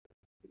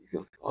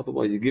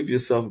 Otherwise, you give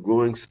yourself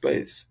growing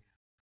space.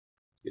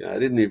 Yeah, I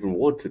didn't even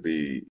want to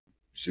be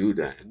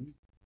Judan.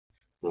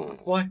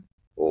 Why?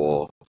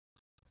 Or,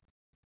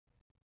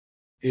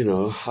 you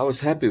know, I was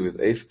happy with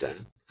 8th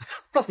Dan.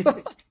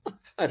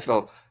 I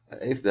felt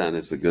 8th Dan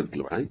is a good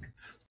rank.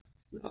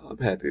 I'm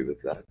happy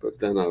with that. But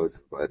then I was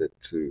invited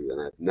to,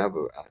 and I've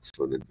never asked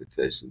for an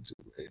invitation to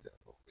raid.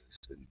 I've always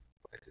been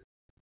invited.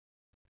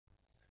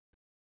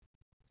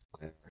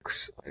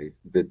 I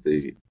did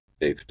the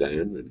 8th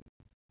Dan, and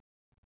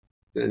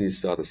then you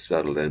start to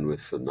settle in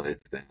with the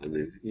 9th Dan.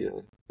 And, you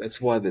know,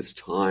 that's why there's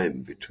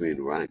time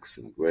between ranks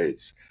and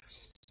grades.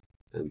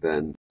 And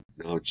then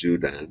now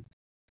Judan.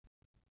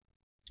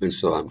 And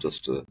so I'm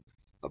just a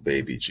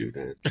baby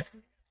Judan.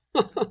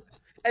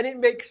 And it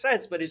makes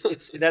sense, but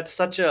that's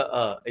such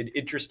an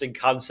interesting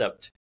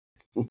concept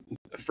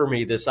for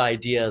me, this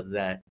idea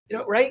that, you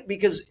know, right?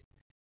 Because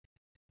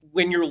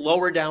when you're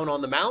lower down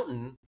on the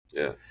mountain,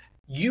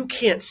 you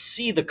can't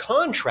see the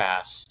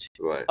contrast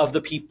of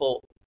the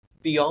people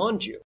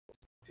beyond you.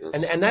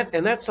 And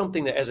that's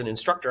something that, as an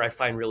instructor, I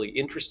find really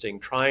interesting,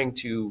 trying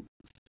to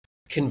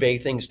convey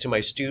things to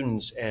my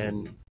students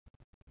and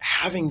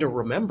having to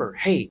remember,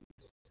 hey,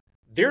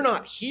 they're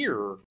not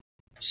here,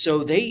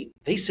 so they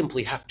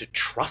simply have to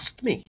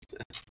trust me.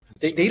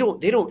 They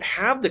don't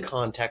have the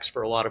context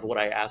for a lot of what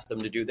I ask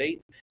them to do.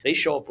 They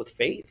show up with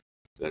faith.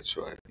 That's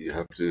right. You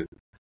have to,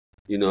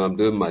 you know, I'm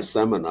doing my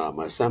seminar.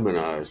 My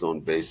seminar is on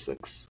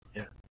basics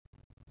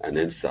and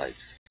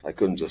insights. I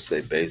couldn't just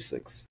say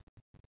basics,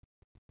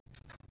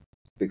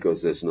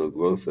 because there's no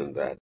growth in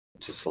that,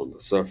 just on the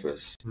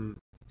surface.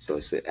 So I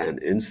say,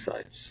 and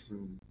insights,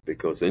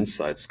 because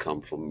insights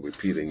come from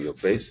repeating your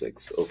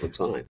basics over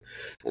time.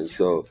 And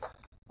so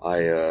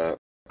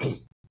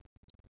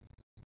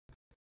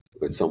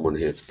when someone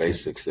hears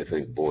basics, they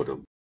think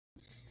boredom.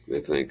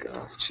 They think,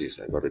 oh, geez,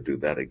 I got to do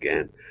that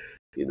again,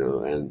 you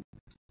know, and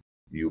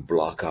you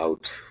block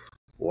out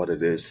what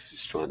it is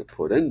he's trying to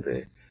put in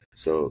there.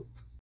 So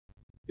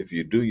if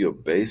you do your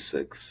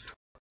basics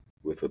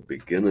with a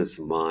beginner's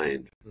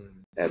mind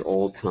at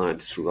all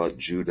times throughout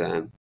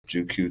Judan,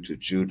 Jukyu to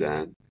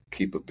Judan,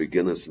 keep a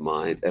beginner's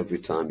mind every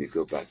time you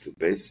go back to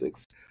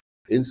basics,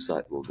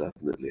 insight will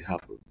definitely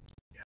happen.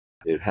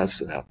 It has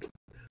to happen.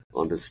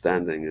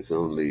 Understanding is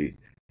only,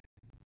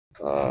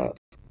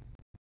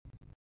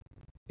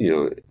 you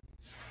know,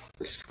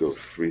 let's go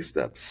 3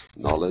 steps.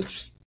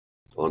 Knowledge,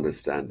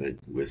 understanding,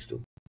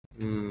 wisdom.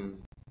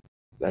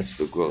 That's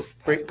the growth.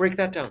 Break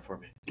that down for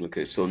me.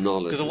 Okay, so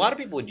knowledge. Because a lot of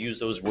people would use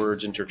those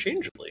words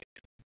interchangeably.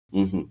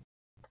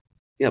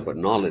 Yeah, but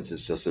knowledge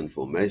is just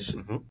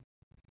information.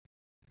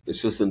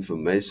 It's just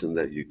information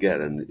that you get,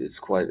 and it's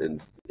quite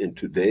in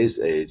today's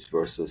age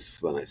versus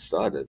when I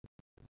started.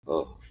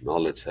 Oh,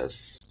 knowledge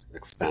has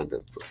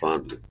expanded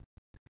profoundly.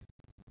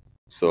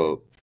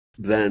 So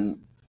then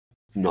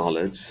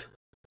knowledge,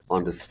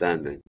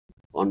 understanding.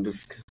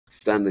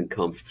 Understanding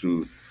comes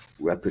through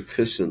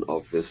repetition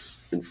of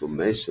this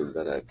information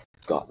that I've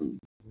gotten.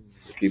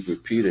 I keep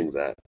repeating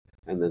that,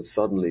 and then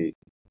suddenly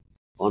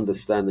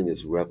understanding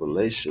is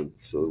revelation.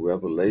 So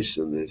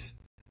revelation is,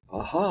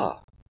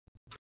 aha,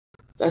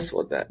 that's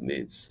what that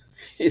means.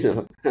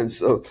 And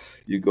so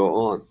you go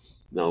on.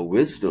 Now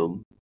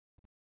wisdom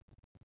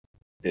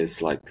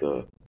is like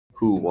the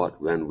who, what,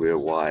 when, where,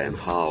 why, and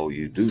how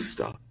you do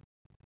stuff,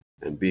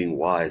 and being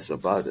wise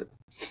about it.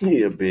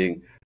 You're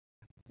being,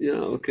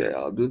 okay,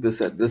 I'll do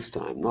this at this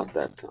time, not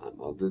that time.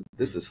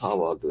 This is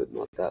how I'll do it,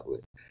 not that way.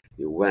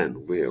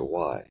 When, where,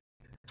 why.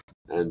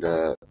 And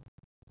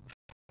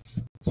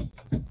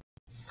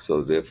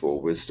so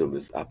therefore wisdom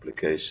is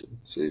application.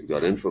 So you've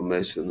got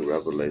information,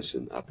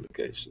 revelation,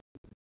 application.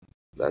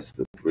 That's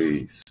the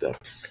 3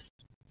 steps.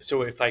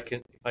 So if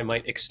I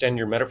might extend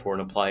your metaphor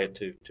and apply it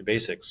to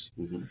basics.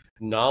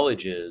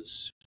 Knowledge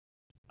is,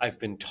 I've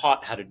been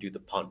taught how to do the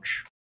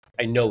punch.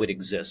 I know it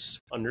exists.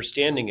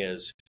 Understanding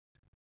is,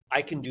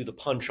 I can do the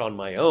punch on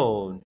my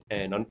own,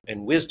 and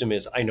wisdom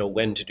is, I know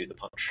when to do the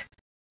punch.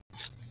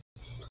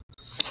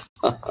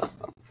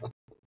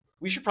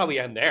 We should probably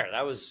end there.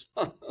 That was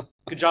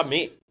good job,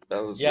 me.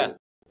 That was good.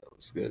 That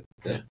was good.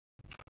 Yeah.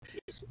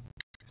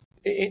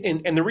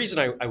 And the reason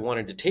I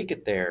wanted to take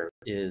it there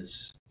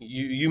is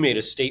you made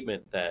a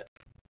statement that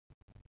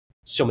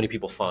so many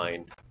people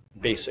find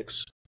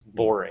basics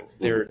boring.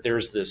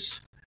 There's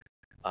this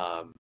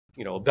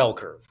a bell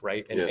curve,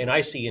 right? And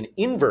I see an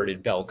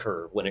inverted bell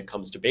curve when it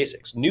comes to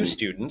basics. New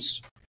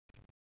students,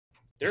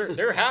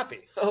 they're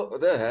happy. Oh,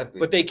 they're happy.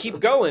 But they keep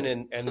going,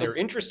 and their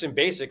interest in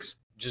basics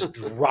just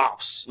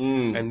drops.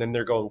 And then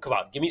they're going, come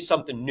on, give me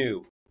something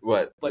new.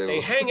 Right. But they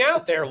hang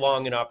out there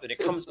long enough that it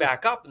comes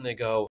back up, and they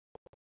go,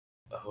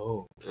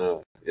 oh,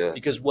 yeah.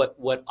 Because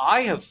what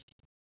I have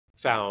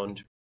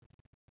found,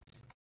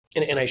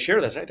 and I share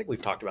this, I think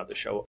we've talked about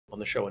on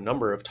the show a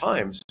number of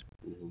times,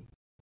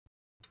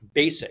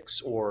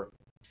 basics or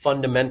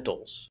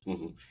fundamentals,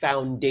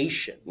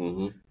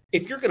 foundation.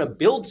 If you're going to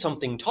build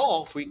something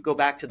tall, if we go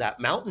back to that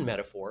mountain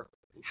metaphor,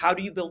 how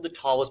do you build the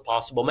tallest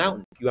possible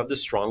mountain? You have the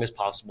strongest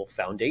possible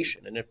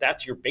foundation. And if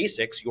that's your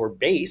basics, your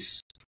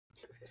base,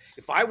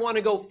 if I want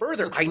to go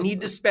further, I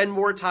need to spend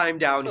more time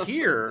down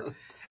here.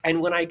 And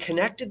when I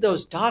connected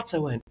those dots, I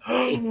went,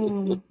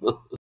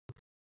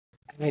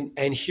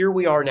 and here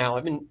we are now.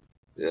 I've been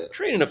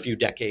training a few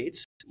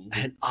decades,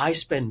 and I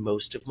spend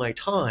most of my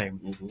time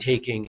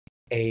taking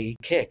a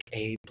kick,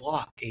 a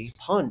block, a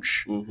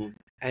punch.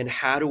 And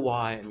how do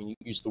you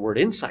use the word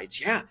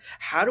insights. Yeah.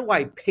 How do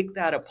I pick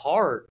that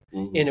apart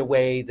in a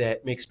way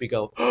that makes me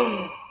go,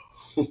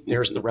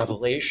 there's the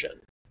revelation.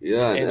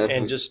 Yeah.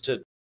 And just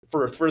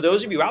for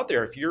those of you out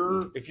there, if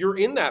you're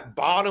in that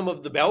bottom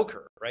of the bell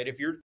curve, right? If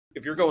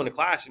you're going to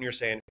class and you're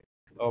saying,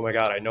 oh my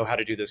God, I know how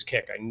to do this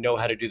kick. I know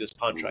how to do this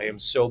punch. I am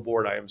so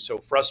bored. I am so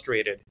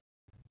frustrated.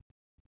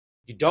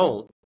 You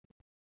don't.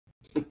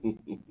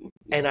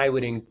 And I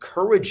would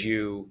encourage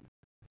you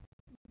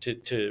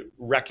to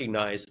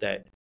recognize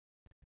that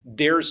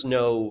there's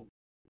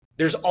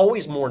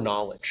always more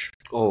knowledge.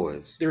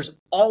 Always. There's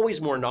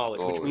always more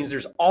knowledge, which means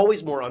there's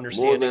always more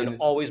understanding and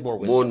always more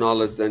wisdom. More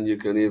knowledge than you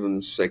can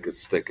even shake a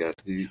stick at.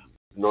 The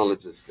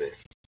knowledge is there,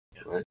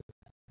 right?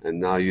 And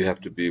now you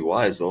have to be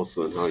wise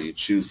also in how you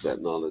choose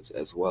that knowledge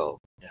as well.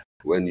 Yeah.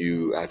 When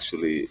you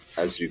actually,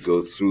 as you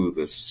go through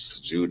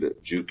this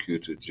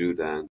Jukyu to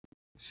Judan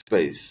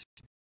space,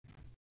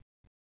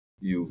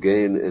 you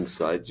gain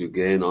insight, you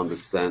gain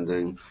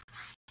understanding,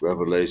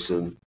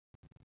 revelation,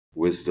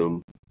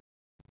 wisdom,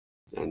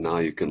 and now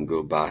you can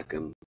go back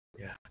and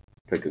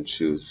pick and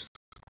choose.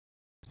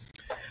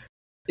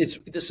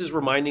 This is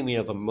reminding me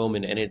of a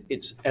moment, and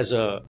it's as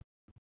a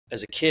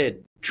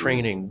kid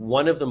training,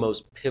 one of the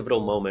most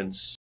pivotal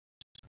moments,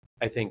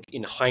 I think,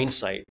 in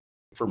hindsight,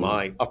 for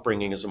my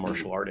upbringing as a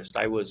martial artist.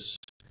 I was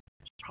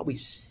probably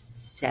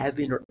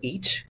 7 or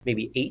 8,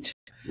 maybe 8.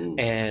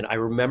 And I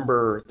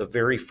remember the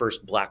very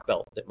first black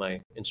belt that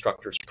my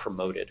instructors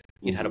promoted.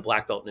 He'd had a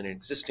black belt in an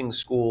existing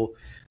school.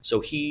 So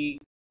he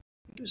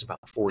was about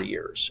 4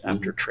 years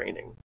after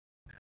training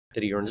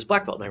that he earned his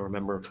black belt. And I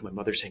remember my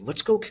mother saying,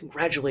 let's go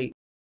congratulate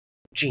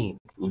Gene.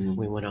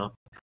 We went up,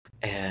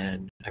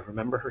 and I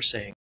remember her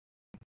saying,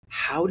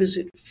 how does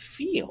it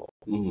feel?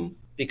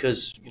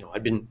 Because,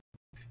 I'd been,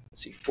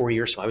 4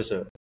 years. So I was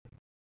a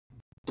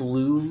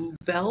blue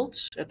belt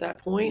at that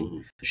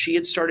point. She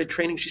had started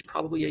training. She's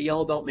probably a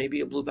yellow belt,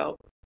 maybe a blue belt.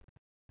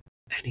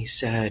 And he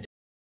said,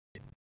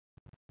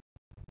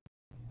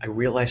 I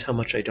realize how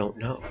much I don't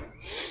know.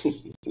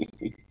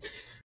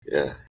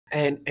 Yeah.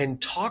 And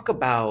talk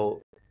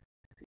about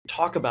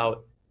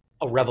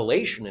a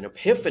revelation, an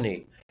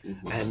epiphany.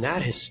 And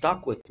that has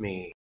stuck with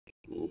me.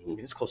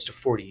 It's close to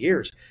 40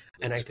 years.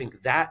 And I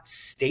think that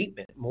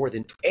statement, more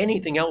than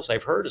anything else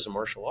I've heard as a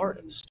martial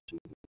artist.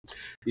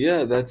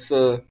 Yeah, that's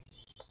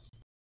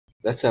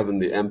having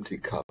the empty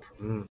cup,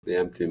 the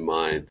empty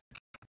mind.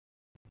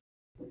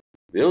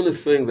 The only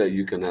thing that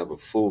you can have a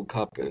full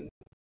cup in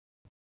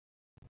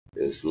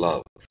is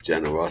love,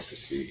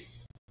 generosity,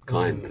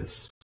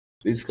 kindness.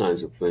 these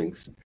kinds of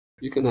things,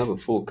 you can have a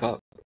full cup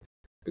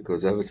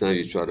because every time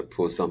you try to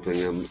pour something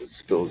in, it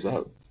spills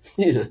out.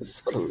 It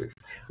sort of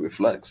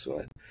reflects,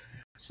 right?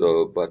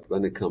 So, but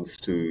when it comes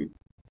to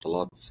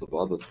lots of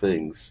other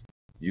things,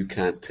 you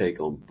can't take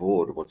on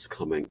board what's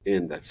coming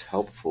in that's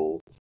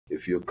helpful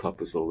if your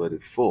cup is already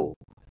full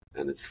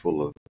and it's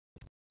full of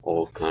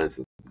all kinds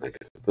of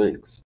negative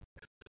things,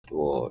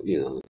 or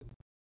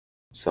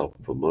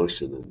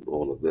self-promotion and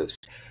all of this.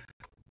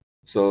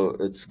 So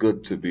it's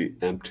good to be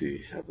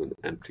empty, have an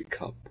empty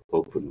cup,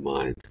 open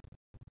mind.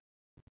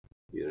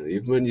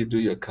 Even when you do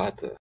your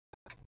kata,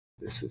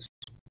 this is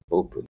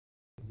open.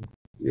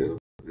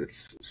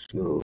 It's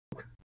no.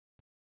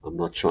 I'm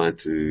not trying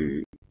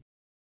to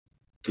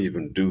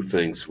even do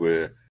things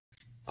where,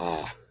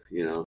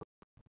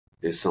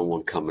 there's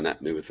someone coming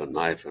at me with a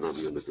knife and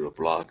I'm going to do a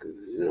block.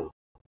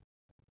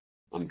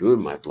 I'm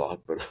doing my block,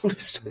 but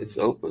it's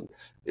open.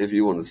 If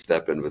you want to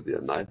step in with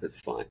your knife,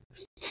 it's fine.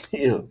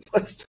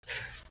 But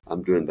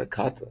I'm doing the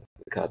kata.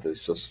 The kata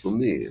is just for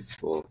me. It's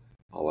for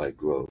how I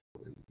grow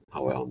and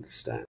how I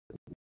understand.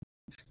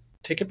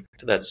 Take it back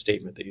to that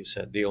statement that you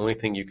said. The only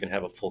thing you can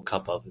have a full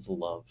cup of is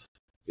love.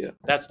 Yeah.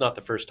 That's not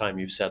the first time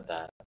you've said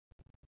that.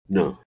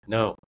 No.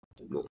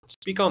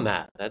 Speak on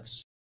that. That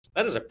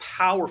is a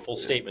powerful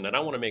statement, and I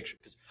want to make sure,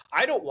 because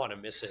I don't want to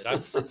miss it. I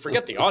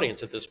forget the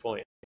audience at this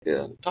point.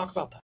 Yeah. Talk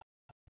about that.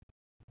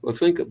 Well,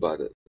 think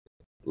about it.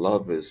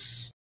 Love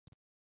is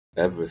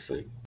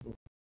everything,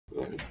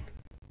 right?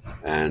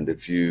 And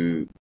if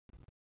you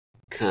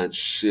can't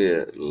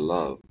share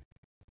love,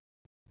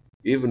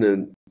 even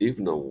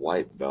a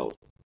white belt,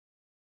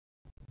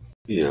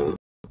 and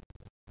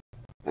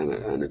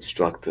an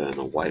instructor and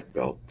a white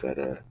belt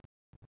that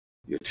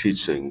you're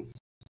teaching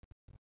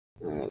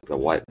the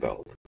white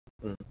belt.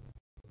 Mm.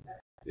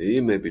 He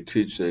may be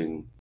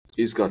teaching,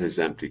 he's got his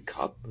empty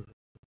cup,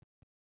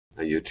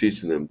 and you're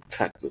teaching him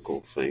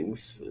technical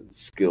things and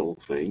skill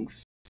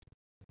things.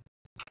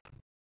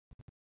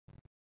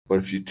 But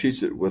if you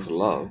teach it with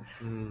love,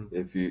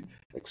 if you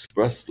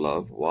express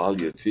love while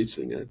you're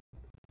teaching it,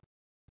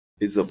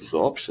 his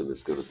absorption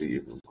is going to be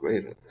even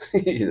greater,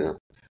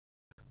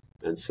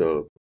 And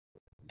so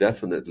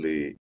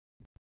definitely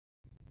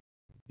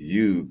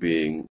you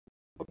being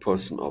a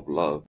person of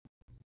love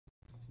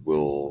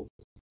will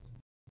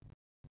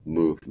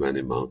move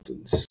many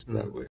mountains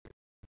that way.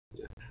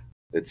 Yeah.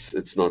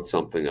 It's not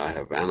something I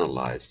have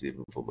analyzed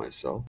even for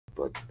myself,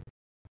 but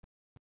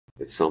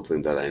it's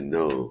something that I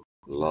know.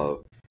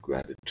 Love,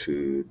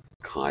 gratitude,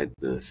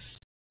 kindness,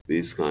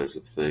 these kinds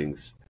of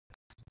things,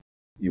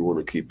 you want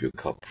to keep your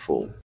cup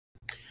full.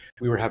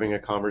 We were having a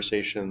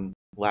conversation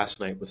last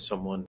night with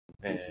someone,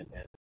 and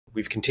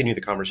we've continued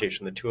the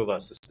conversation, the two of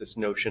us, this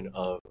notion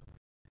of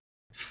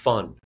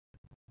fun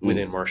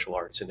within martial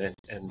arts, and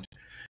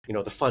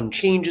the fun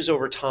changes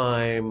over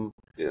time.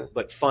 Yeah.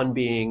 But fun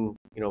being,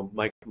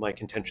 my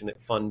contention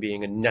that fun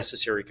being a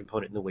necessary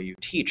component in the way you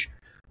teach.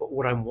 But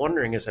what I'm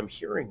wondering as I'm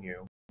hearing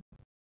you,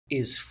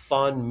 is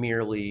fun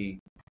merely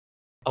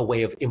a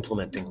way of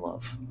implementing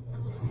love?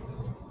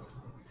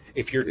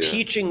 If you're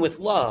teaching with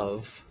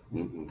love,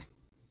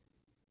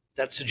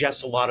 that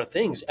suggests a lot of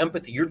things.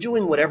 Empathy. You're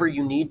doing whatever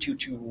you need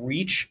to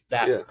reach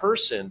that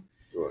person.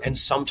 Right. And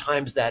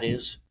sometimes that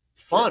is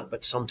fun,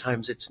 but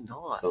sometimes it's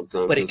not.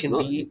 Sometimes but it can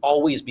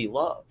always be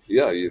love.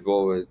 Yeah, you've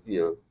always,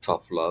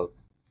 tough love.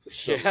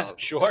 Love.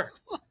 Sure.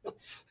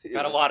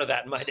 Got a lot of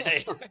that in my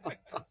day.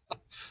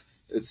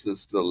 It's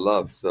just still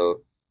love.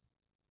 So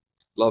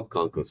love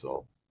conquers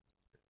all.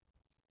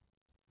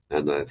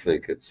 And I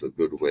think it's a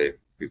good way for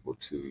people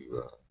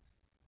to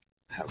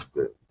have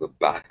the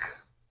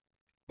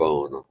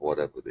backbone of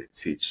whatever they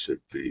teach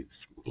should be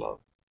through love.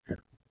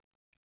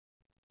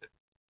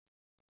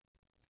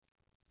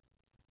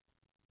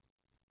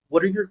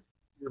 What are your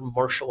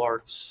martial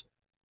arts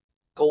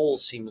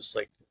goals? Seems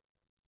like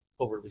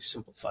overly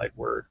simplified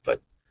word,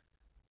 but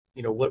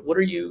what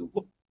are you?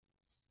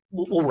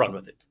 We'll run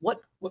with it.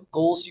 What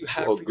goals do you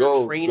have for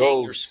your training,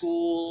 your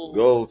school?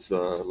 Goals,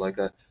 like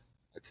I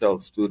tell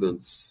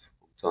students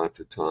from time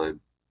to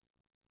time,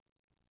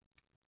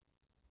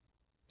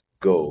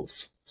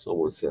 goals.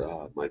 Someone said,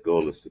 my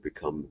goal is to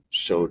become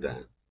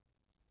Shodan,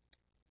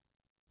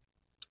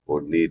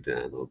 or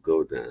Nidan, or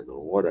Godan,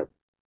 or whatever.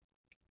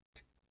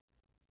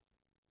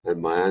 And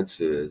my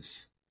answer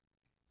is,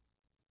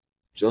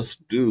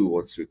 just do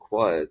what's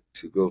required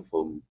to go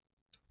from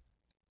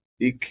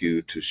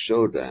EQ to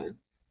Shodan.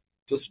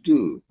 Just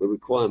do the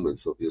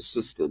requirements of your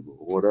system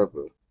or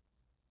whatever.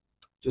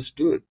 Just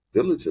do it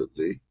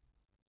diligently,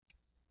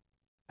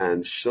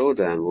 and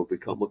Shodan will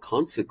become a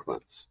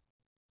consequence.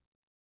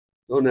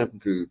 Don't have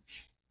to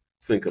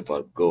think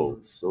about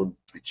goals. Don't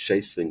be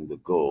chasing the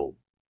goal.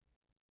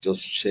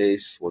 Just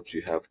chase what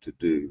you have to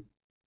do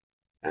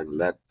and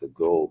let the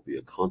goal be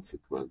a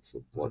consequence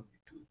of what you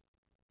do.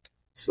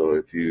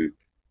 So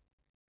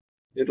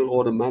it'll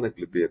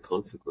automatically be a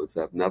consequence.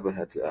 I've never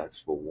had to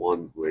ask for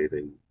one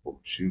grading from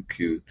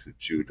Chukyu to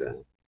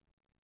Judan.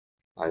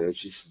 I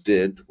just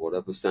did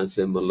whatever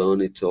Sensei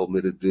Maloney told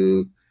me to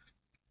do.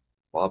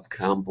 Bob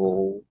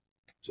Campbell,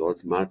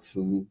 George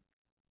Mattson,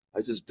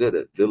 I just did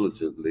it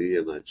diligently,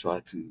 and I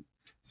tried to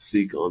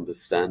seek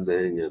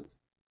understanding and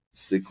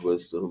seek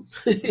wisdom.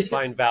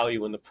 Find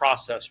value in the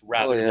process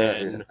rather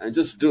than... Yeah. And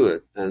just do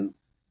it. And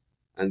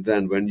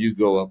then when you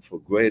go up for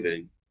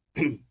grading,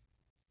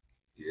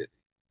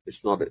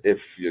 it's not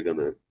if you're going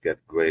to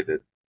get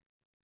graded.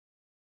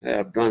 Hey,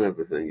 I've done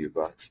everything you've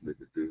asked me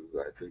to do.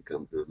 I think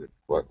I'm doing it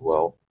quite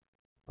well.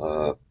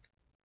 I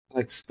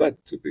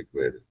expect to be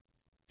graded.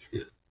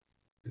 Yeah.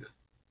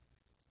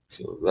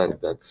 So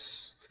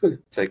that's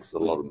takes a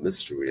lot of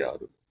mystery out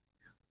of it.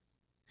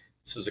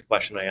 This is a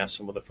question I asked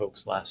some of the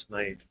folks last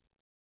night.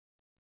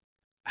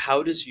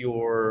 How does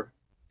your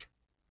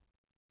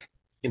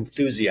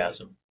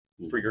enthusiasm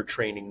for your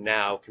training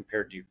now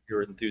compared to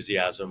your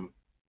enthusiasm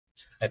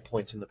at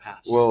points in the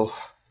past? Well,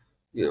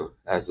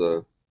 as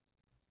a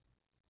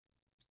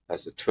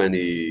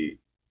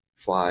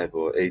 25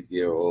 or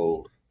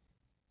 8-year-old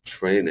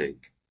training,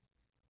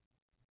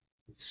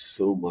 it's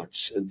so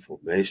much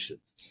information,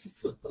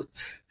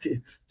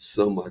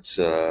 so much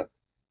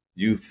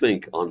you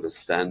think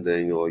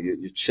understanding, or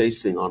you're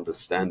chasing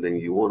understanding.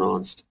 You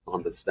want to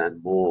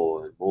understand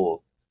more and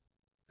more.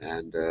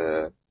 And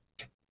the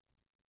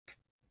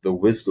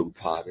wisdom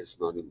part is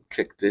not even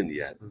kicked in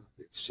yet.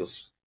 It's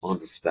just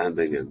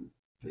understanding and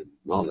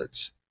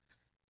knowledge.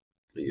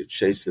 And you're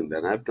chasing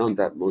that. I've done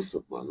that most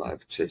of my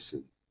life,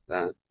 chasing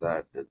that,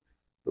 and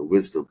the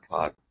wisdom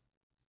part.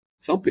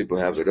 Some people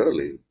have it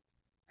early.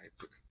 I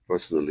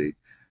personally,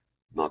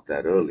 not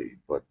that early,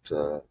 but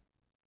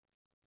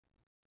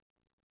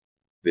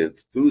the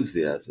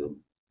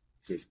enthusiasm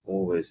has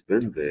always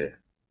been there.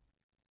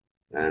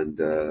 And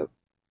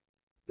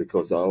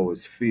because I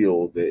always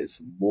feel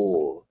there's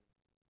more,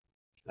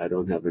 I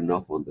don't have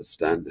enough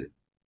understanding.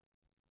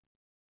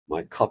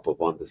 My cup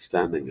of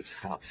understanding is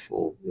half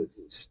full.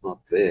 It's not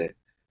there,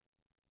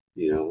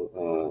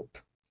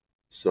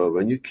 So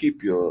when you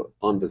keep your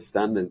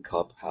understanding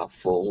cup half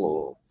full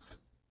or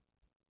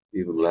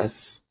even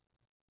less,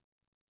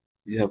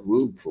 you have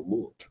room for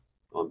more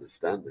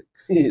understanding.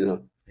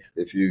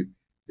 If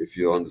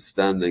you're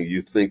understanding,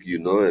 you think you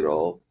know it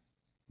all,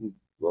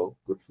 well,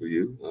 good for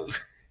you.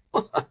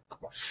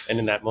 And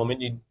in that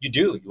moment,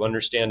 you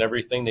understand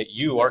everything that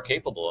you are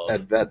capable of.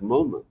 At that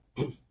moment.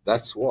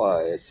 That's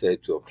why I say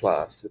to a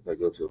class, if I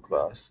go to a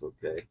class,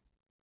 okay,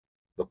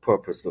 the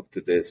purpose of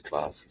today's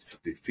class is to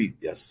defeat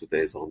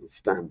yesterday's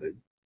understanding.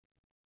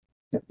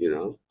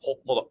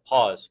 Hold up,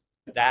 pause.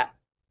 That.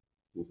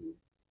 Mm-hmm.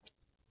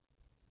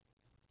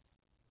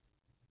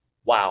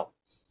 Wow.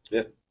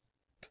 Yeah.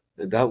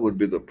 And that would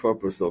be the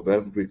purpose of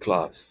every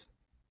class,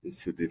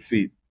 is to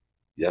defeat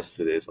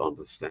yesterday's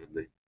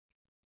understanding.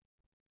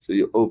 So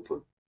you're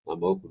open.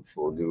 I'm open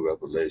for new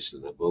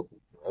revelation. I'm open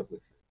for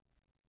everything.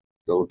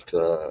 Don't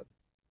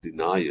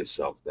deny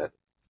yourself that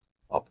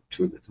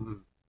opportunity.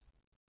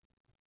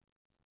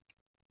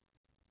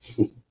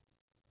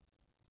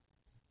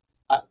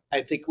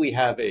 I think we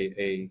have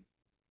an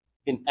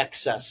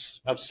excess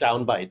of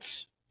sound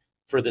bites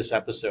for this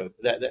episode.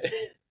 That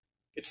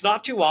it's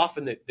not too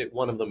often that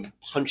one of them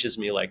punches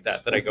me like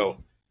that I go,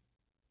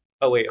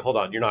 oh wait, hold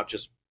on, you're not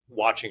just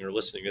watching or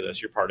listening to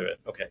this, you're part of it.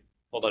 Okay,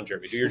 hold on,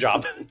 Jeremy, do your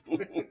job.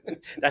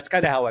 That's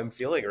kind of how I'm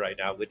feeling right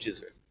now, which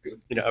is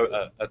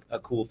a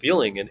cool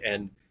feeling,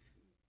 and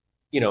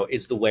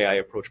is the way I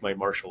approach my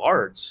martial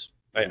arts.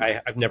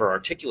 I've never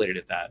articulated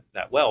it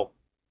that well,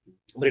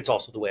 but it's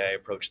also the way I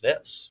approach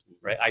this,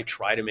 right? I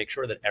try to make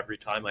sure that every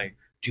time I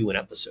do an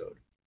episode,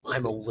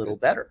 I'm a little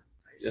better.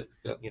 Yeah,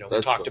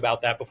 we talked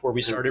about that before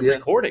we started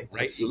recording,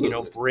 right?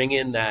 Absolutely. Bring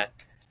in that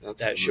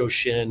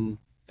Shoshin,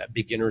 that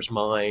beginner's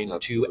mind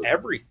to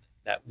everything,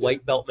 that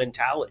white belt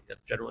mentality.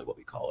 That's generally what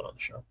we call it on the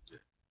show.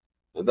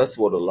 And that's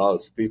what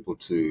allows people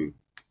to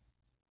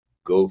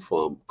go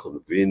from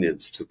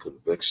convenience to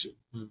conviction.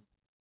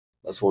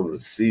 That's one of the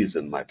C's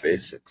in my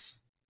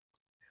basics.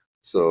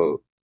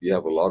 So you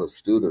have a lot of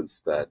students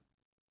that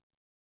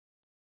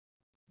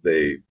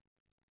they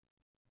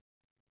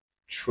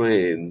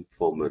train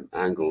from an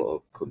angle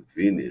of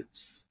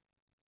convenience,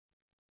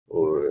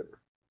 or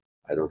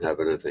I don't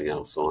have anything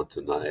else on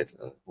tonight,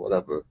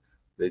 whatever.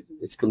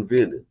 It's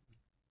convenient.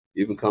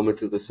 Even coming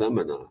to the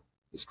seminar,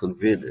 it's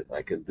convenient.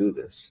 I can do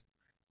this.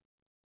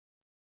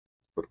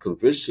 But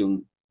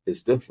conviction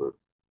is different.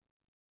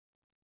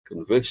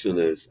 Conviction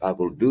is, I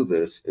will do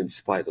this in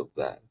spite of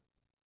that.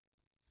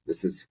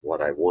 This is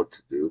what I want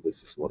to do.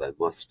 This is what I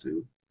must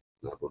do.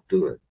 And I will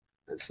do it.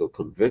 And so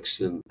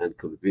conviction and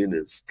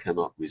convenience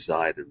cannot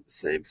reside in the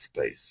same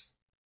space.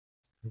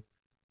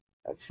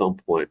 At some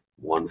point,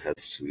 one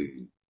has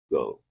to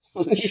go.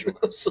 Sure.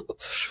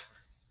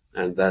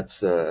 And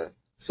that's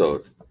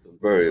so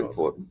very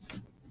important.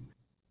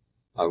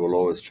 I will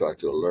always try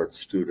to alert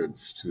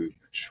students to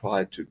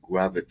try to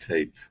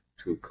gravitate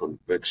to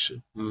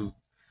conviction.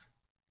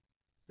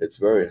 It's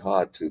very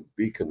hard to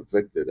be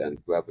convicted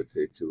and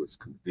gravitate to its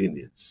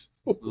convenience.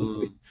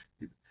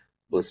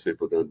 Most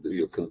people don't do.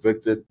 You're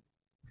convicted,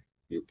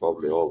 you'll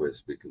probably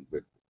always be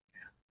convicted.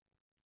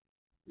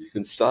 You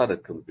can start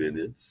at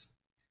convenience.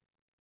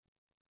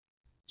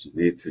 You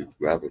need to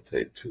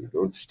gravitate to.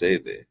 Don't stay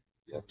there.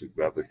 You have to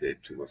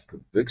gravitate towards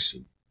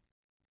conviction.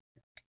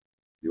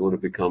 You want to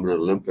become an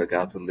Olympic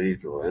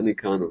athlete or any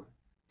kind of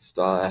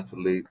star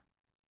athlete,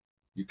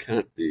 you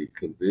can't be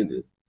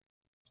convenient.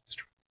 It's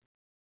true.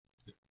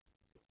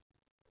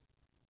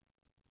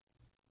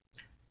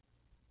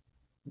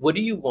 What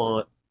do you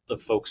want the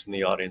folks in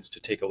the audience to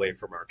take away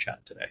from our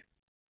chat today?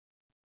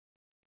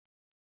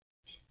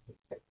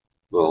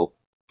 Well,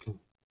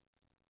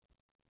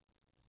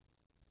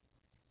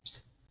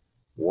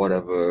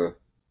 whatever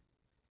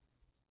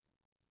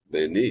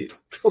they need,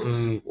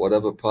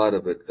 whatever part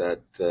of it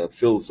that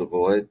fills the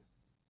void,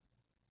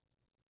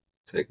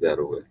 take that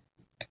away.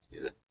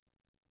 Yeah.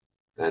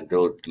 And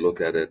don't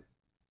look at it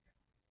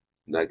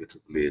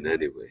negatively in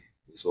any way.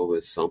 There's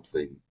always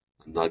something,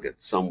 a nugget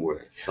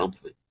somewhere,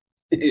 something,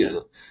 you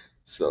know.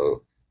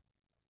 So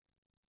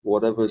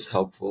whatever's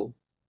helpful,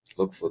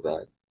 look for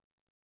that.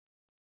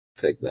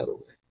 Take that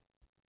away.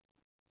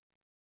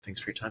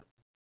 Thanks for your time.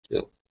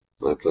 Yeah,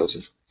 my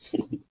pleasure.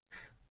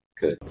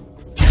 Okay.